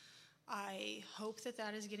 I hope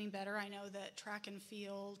that is getting better. I know that track and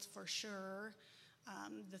field, for sure,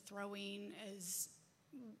 the throwing is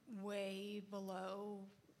way below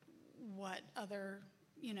what other,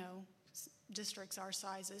 districts our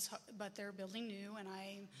sizes, but they're building new, and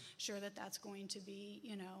I'm sure that that's going to be,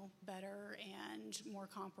 better and more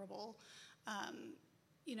comparable.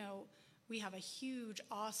 We have a huge,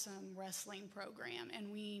 awesome wrestling program,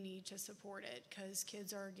 and we need to support it because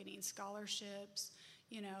kids are getting scholarships.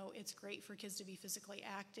 It's great for kids to be physically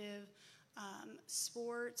active.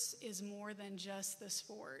 Sports is more than just the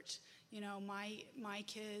sport. My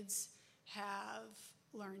kids have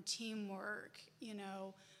learned teamwork,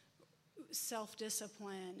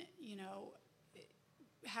 self-discipline,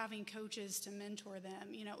 having coaches to mentor them.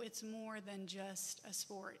 It's more than just a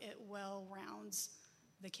sport. It well rounds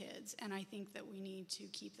the kids, and I think that we need to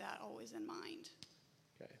keep that always in mind.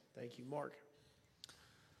 Okay, thank you. Mark.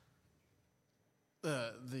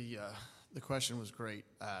 The question was great.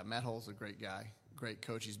 Matt Hull's a great guy, great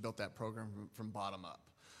coach. He's built that program from bottom up.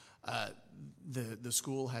 The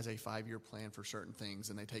school has a 5-year plan for certain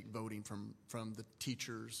things, and they take voting from the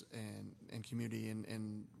teachers and community,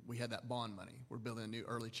 and we had that bond money. We're building a new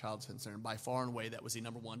early childhood center, and by far and away that was the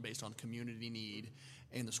number one based on community need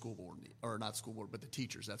and the school board, or not school board, but the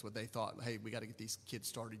teachers. That's what they thought. Hey, we got to get these kids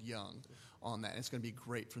started young on that. It's going to be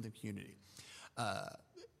great for the community.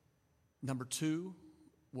 Number 2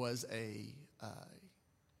 was a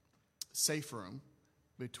safe room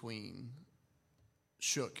between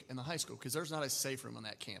Shook and the high school, because there's not a safe room on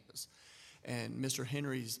that campus. And Mr.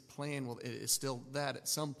 Henry's plan is still that at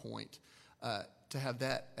some point to have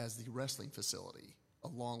that as the wrestling facility,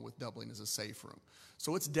 along with doubling as a safe room.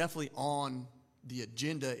 So it's definitely on the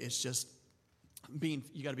agenda. It's just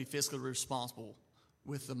you got to be fiscally responsible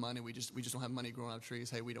with the money. We just don't have money growing out of trees.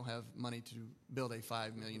 Hey, we don't have money to build a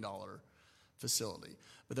 $5 million facility.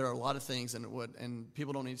 But there are a lot of things, and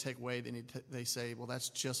people don't need to take away. They say, well, that's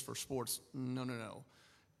just for sports. No.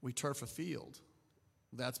 We turf a field.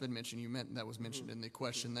 That's been mentioned. That was mentioned in the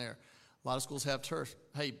question there. A lot of schools have turf.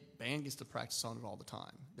 Hey, band gets to practice on it all the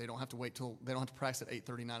time. They don't have to they don't have to practice at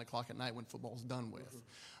 8:30, 9 o'clock at night when football's done with.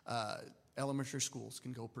 Elementary schools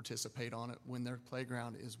can go participate on it when their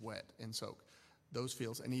playground is wet and soaked. Those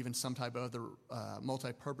fields, and even some type of other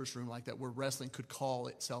multi-purpose room like that where wrestling could call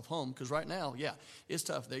itself home. Because right now, it's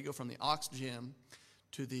tough. They go from the Ox Gym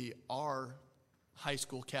to our high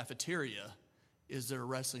school cafeteria is their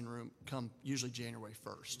wrestling room come usually January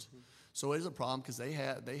 1st. So it is a problem because they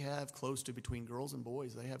have close to, between girls and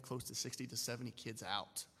boys, they have close to 60 to 70 kids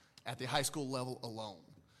out at the high school level alone.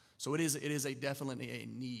 So it is definitely a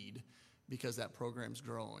need because that program's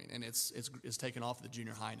growing, and it's taken off at the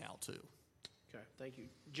junior high now too. Okay, thank you.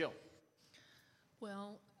 Jill.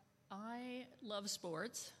 Well, I love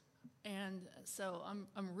sports, and so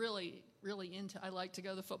I'm really, really I like to go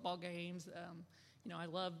to the football games. I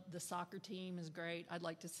love the soccer team is great. I'd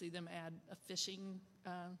like to see them add a fishing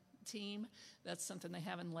team. That's something they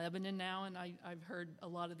have in Lebanon now, and I've heard a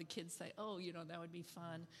lot of the kids say, that would be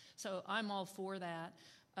fun. So I'm all for that.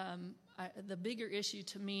 The bigger issue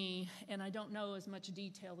to me, and I don't know as much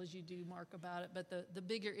detail as you do, Mark, about it, but the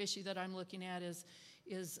bigger issue that I'm looking at is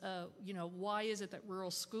why is it that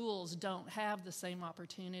rural schools don't have the same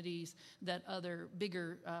opportunities that other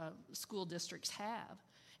bigger school districts have?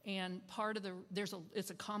 And part of it's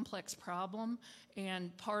a complex problem,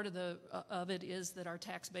 and part of it is that our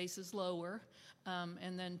tax base is lower,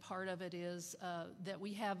 and then part of it is that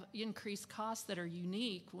we have increased costs that are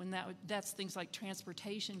unique. When that's things like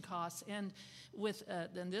transportation costs, and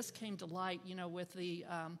then this came to light, with the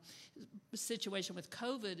situation with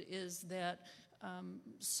COVID, is that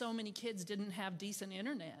so many kids didn't have decent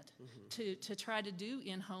internet to try to do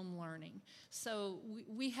in-home learning. So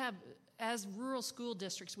we have, as rural school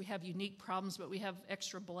districts, we have unique problems, but we have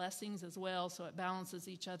extra blessings as well, so it balances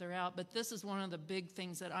each other out. But this is one of the big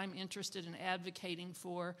things that I'm interested in advocating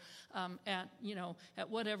for at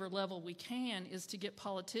whatever level we can, is to get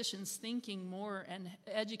politicians thinking more and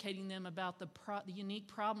educating them about the unique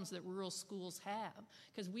problems that rural schools have.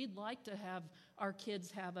 Because we'd like to have our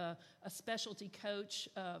kids have a specialty coach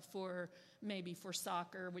for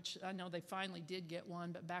soccer, which I know they finally did get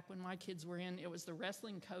one, but back when my kids were in, it was the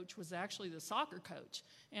wrestling coach was actually the soccer coach,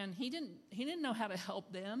 and he didn't know how to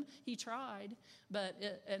help them. He tried,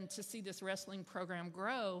 and to see this wrestling program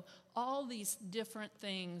grow, all these different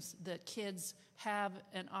things that kids have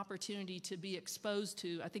an opportunity to be exposed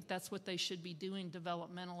to. I think that's what they should be doing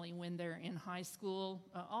developmentally when they're in high school,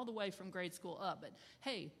 all the way from grade school up. But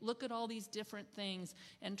hey, look at all these different things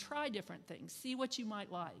and try different things. See what you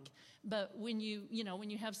might like. But when you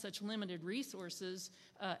have such limited resources,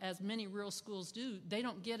 as many rural schools do, they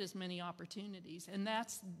don't get as many opportunities, and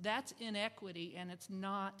that's inequity, and it's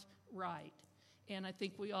not right. And I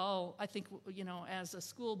think as a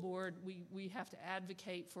school board, we have to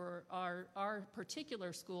advocate for our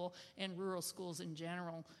particular school and rural schools in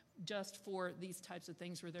general, just for these types of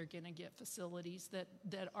things where they're going to get facilities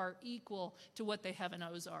that are equal to what they have in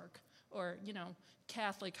Ozark or,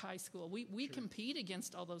 Catholic high school. We compete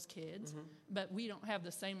against all those kids, but we don't have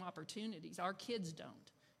the same opportunities. Our kids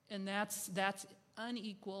don't. And that's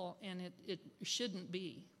unequal, and it shouldn't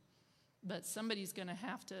be. But somebody's going to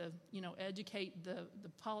have to, educate the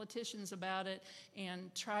politicians about it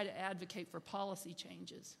and try to advocate for policy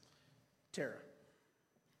changes. Tara.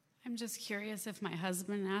 I'm just curious if my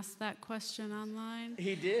husband asked that question online.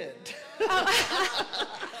 He did.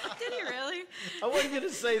 Did he really? I wasn't going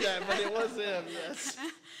to say that, but it was him. Yes.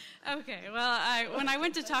 Okay. Well, when I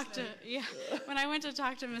went to talk to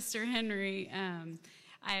Mr. Henry,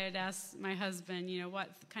 I had asked my husband, what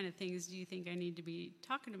kind of things do you think I need to be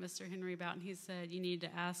talking to Mr. Henry about? And he said, you need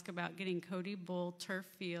to ask about getting Cody Bull turf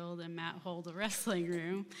field and Matt Holt a wrestling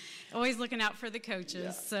room. Always looking out for the coaches.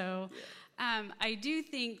 Yeah. So I do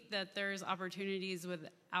think that there's opportunities with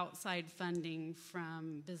outside funding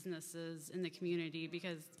from businesses in the community,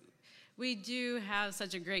 because we do have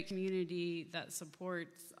such a great community that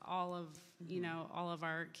supports all of, all of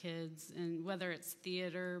our kids, and whether it's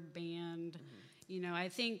theater, band, I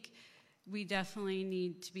think we definitely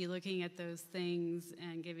need to be looking at those things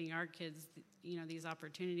and giving our kids, these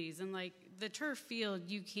opportunities. And like the turf field,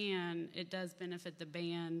 it does benefit the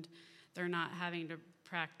band. They're not having to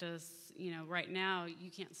practice, right now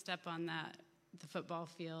you can't step on the football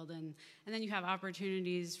field. And then you have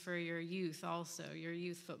opportunities for your youth also, your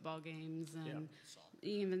youth football games and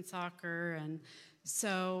even soccer. And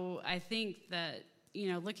so I think that,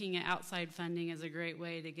 looking at outside funding is a great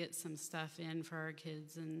way to get some stuff in for our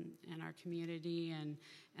kids and our community.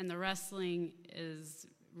 And the wrestling is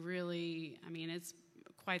really, it's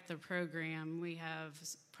quite the program. We have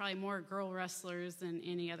probably more girl wrestlers than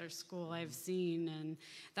any other school I've seen. And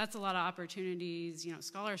that's a lot of opportunities,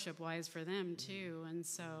 scholarship-wise for them too. And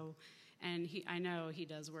so, I know he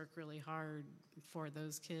does work really hard for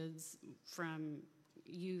those kids from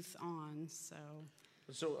youth on,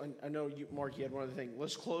 So I know you, Mark, you had one other thing.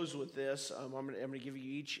 Let's close with this. I'm going to give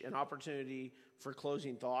you each an opportunity for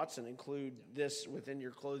closing thoughts, and include this within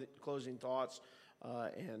your closing thoughts.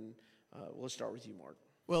 We'll start with you, Mark.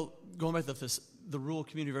 Well, going back to the rural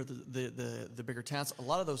community or the bigger towns, a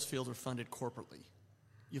lot of those fields are funded corporately.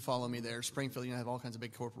 You follow me there. Springfield, have all kinds of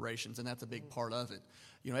big corporations, and that's a big part of it.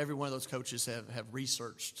 Every one of those coaches have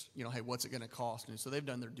researched, hey, what's it going to cost? And so they've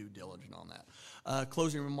done their due diligence on that.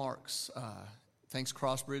 Closing remarks. Thanks,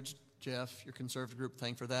 Crossbridge, Jeff, your conservative group.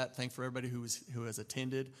 Thank for that. Thank for everybody who has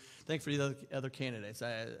attended. Thank for the other candidates.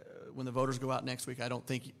 When the voters go out next week, I don't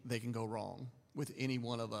think they can go wrong with any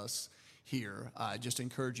one of us here. I just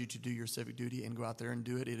encourage you to do your civic duty and go out there and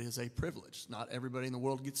do it. It is a privilege. Not everybody in the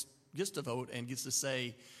world gets to vote and gets to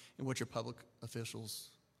say in what your public officials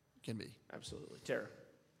can be. Absolutely. Tara.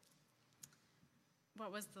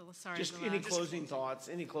 what was sorry? Just any closing thoughts?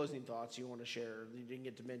 Any closing thoughts you want to share? You didn't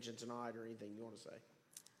get to mention tonight, or anything you want to say?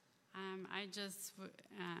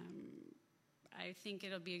 I think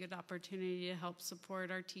it'll be a good opportunity to help support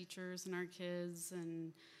our teachers and our kids,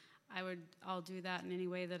 and I'll do that in any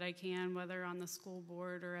way that I can, whether on the school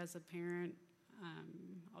board or as a parent.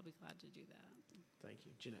 I'll be glad to do that. Thank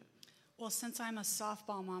you. Jeanette. Well, since I'm a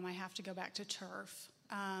softball mom, I have to go back to turf.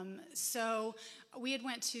 So we had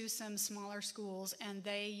went to some smaller schools, and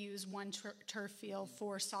they use one turf field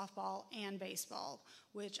for softball and baseball,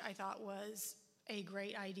 which I thought was a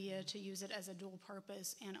great idea to use it as a dual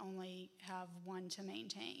purpose and only have one to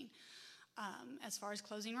maintain. As far as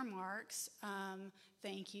closing remarks,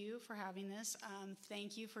 thank you for having this.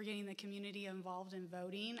 Thank you for getting the community involved in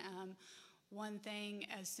voting. One thing,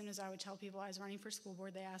 as soon as I would tell people I was running for school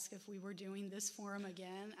board, they asked if we were doing this forum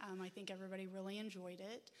again. I think everybody really enjoyed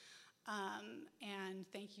it. And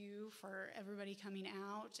thank you for everybody coming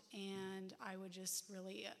out. And I would just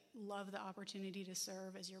really love the opportunity to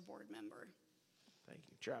serve as your board member. Thank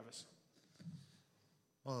you. Travis.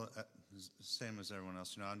 Well, same as everyone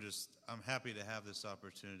else. I'm happy to have this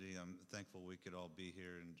opportunity. I'm thankful we could all be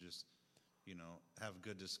here and just, have a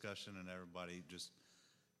good discussion and everybody just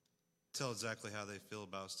tell exactly how they feel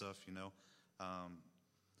about stuff,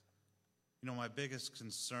 my biggest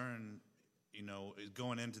concern, is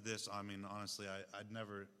going into this, honestly, I'd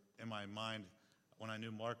never, in my mind, when I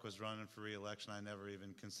knew Mark was running for re-election, I never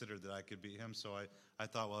even considered that I could beat him. So I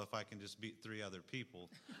thought, well, if I can just beat 3 other people,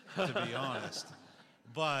 to be honest.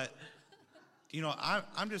 But,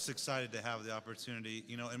 I'm just excited to have the opportunity.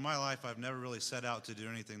 In my life, I've never really set out to do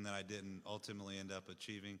anything that I didn't ultimately end up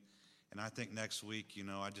achieving. And I think next week,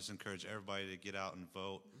 I just encourage everybody to get out and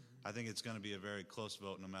vote. I think it's going to be a very close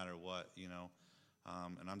vote no matter what,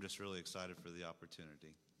 and I'm just really excited for the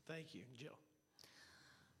opportunity. Thank you. Jill.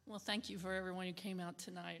 Well, thank you for everyone who came out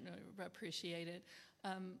tonight. I appreciate it.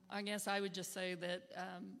 I guess I would just say that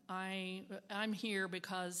I'm here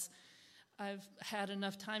because I've had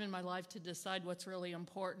enough time in my life to decide what's really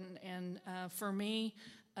important. And for me,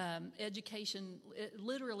 education, it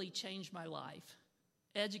literally changed my life.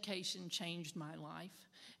 Education changed my life.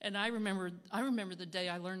 And I remember the day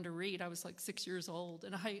I learned to read. I was like 6 years old,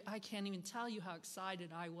 and I can't even tell you how excited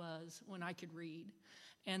I was when I could read.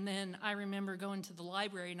 And then I remember going to the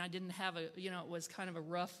library, and I didn't have it was kind of a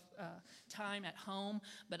rough time at home,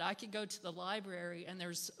 but I could go to the library, and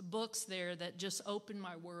there's books there that just opened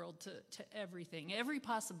my world to everything, every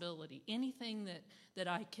possibility, anything that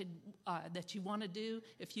I could, that you want to do.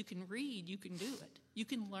 If you can read, you can do it. You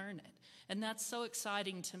can learn it. And that's so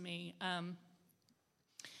exciting to me.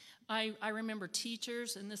 I remember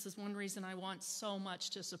teachers, and this is one reason I want so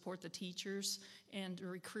much to support the teachers and to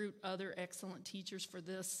recruit other excellent teachers for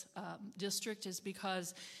this district, is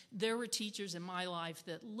because there were teachers in my life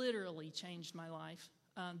that literally changed my life,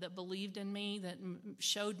 that believed in me, that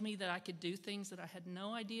showed me that I could do things that I had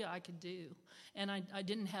no idea I could do. And I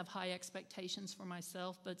didn't have high expectations for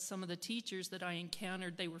myself, but some of the teachers that I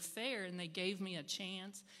encountered, they were fair, and they gave me a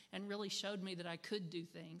chance and really showed me that I could do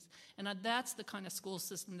things. And that's the kind of school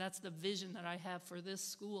system, that's the vision that I have for this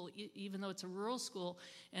school, even though it's a rural school,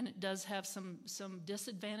 and it does have some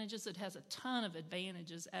disadvantages. It has a ton of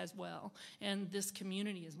advantages as well. And this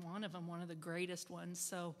community is one of them, one of the greatest ones.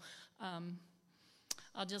 So,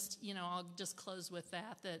 I'll just close with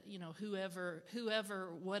that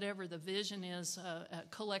whoever, whatever the vision is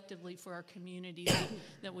collectively for our community,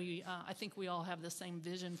 that we, I think we all have the same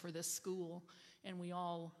vision for this school, and we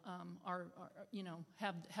all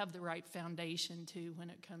have the right foundation too when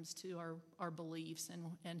it comes to our beliefs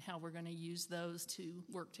and how we're going to use those to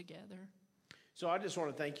work together. So I just want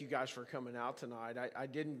to thank you guys for coming out tonight. I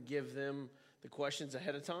didn't give them the questions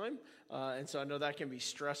ahead of time, and so I know that can be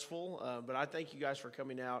stressful, but I thank you guys for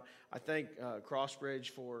coming out. I thank Crossbridge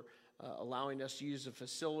for allowing us to use the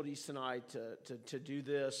facilities tonight to do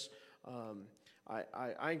this.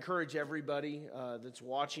 I encourage everybody that's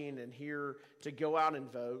watching and here to go out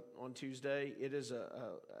and vote on Tuesday. It is,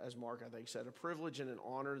 as Mark, I think, said, a privilege and an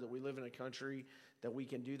honor that we live in a country that we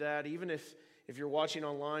can do that. Even if you're watching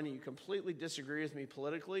online and you completely disagree with me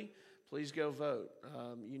politically, please go vote.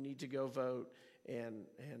 You need to go vote, and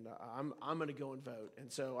I'm going to go and vote.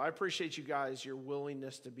 And so I appreciate you guys, your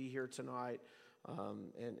willingness to be here tonight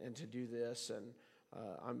and to do this. And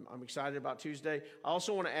I'm excited about Tuesday. I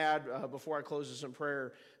also want to add, before I close this in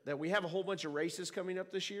prayer, that we have a whole bunch of races coming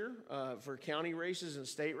up this year for county races and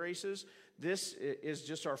state races. This is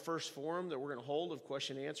just our first forum that we're going to hold of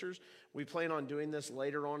question and answers. We plan on doing this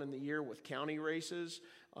later on in the year with county races.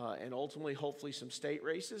 and ultimately, hopefully, some state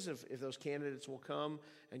races if those candidates will come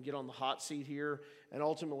and get on the hot seat here. And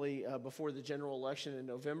ultimately, before the general election in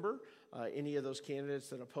November, any of those candidates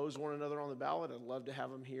that oppose one another on the ballot, I'd love to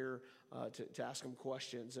have them here to ask them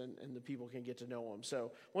questions, and the people can get to know them.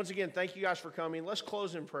 So once again, thank you guys for coming. Let's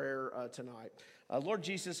close in prayer tonight. Lord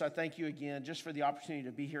Jesus, I thank you again just for the opportunity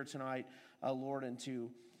to be here tonight, Lord, and to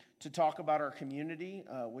talk about our community,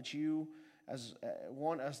 which you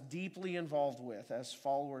want us deeply involved with as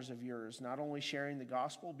followers of yours, not only sharing the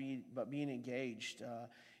gospel, but being engaged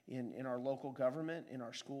in our local government, in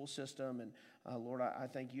our school system. And Lord, I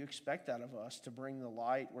think you expect that of us, to bring the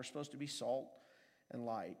light. We're supposed to be salt and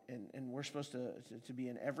light, and we're supposed to be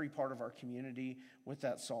in every part of our community with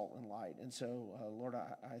that salt and light. And so, Lord,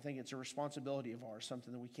 I think it's a responsibility of ours,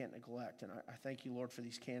 something that we can't neglect. And I thank you, Lord, for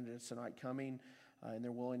these candidates tonight coming and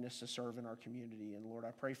their willingness to serve in our community. And Lord,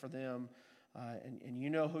 I pray for them, and you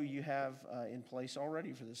know who you have in place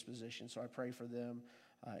already for this position. So I pray for them,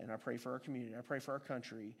 and I pray for our community. I pray for our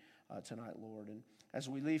country tonight, Lord. And as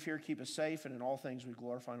we leave here, keep us safe, and in all things we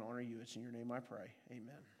glorify and honor you. It's in your name I pray.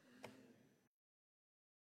 Amen.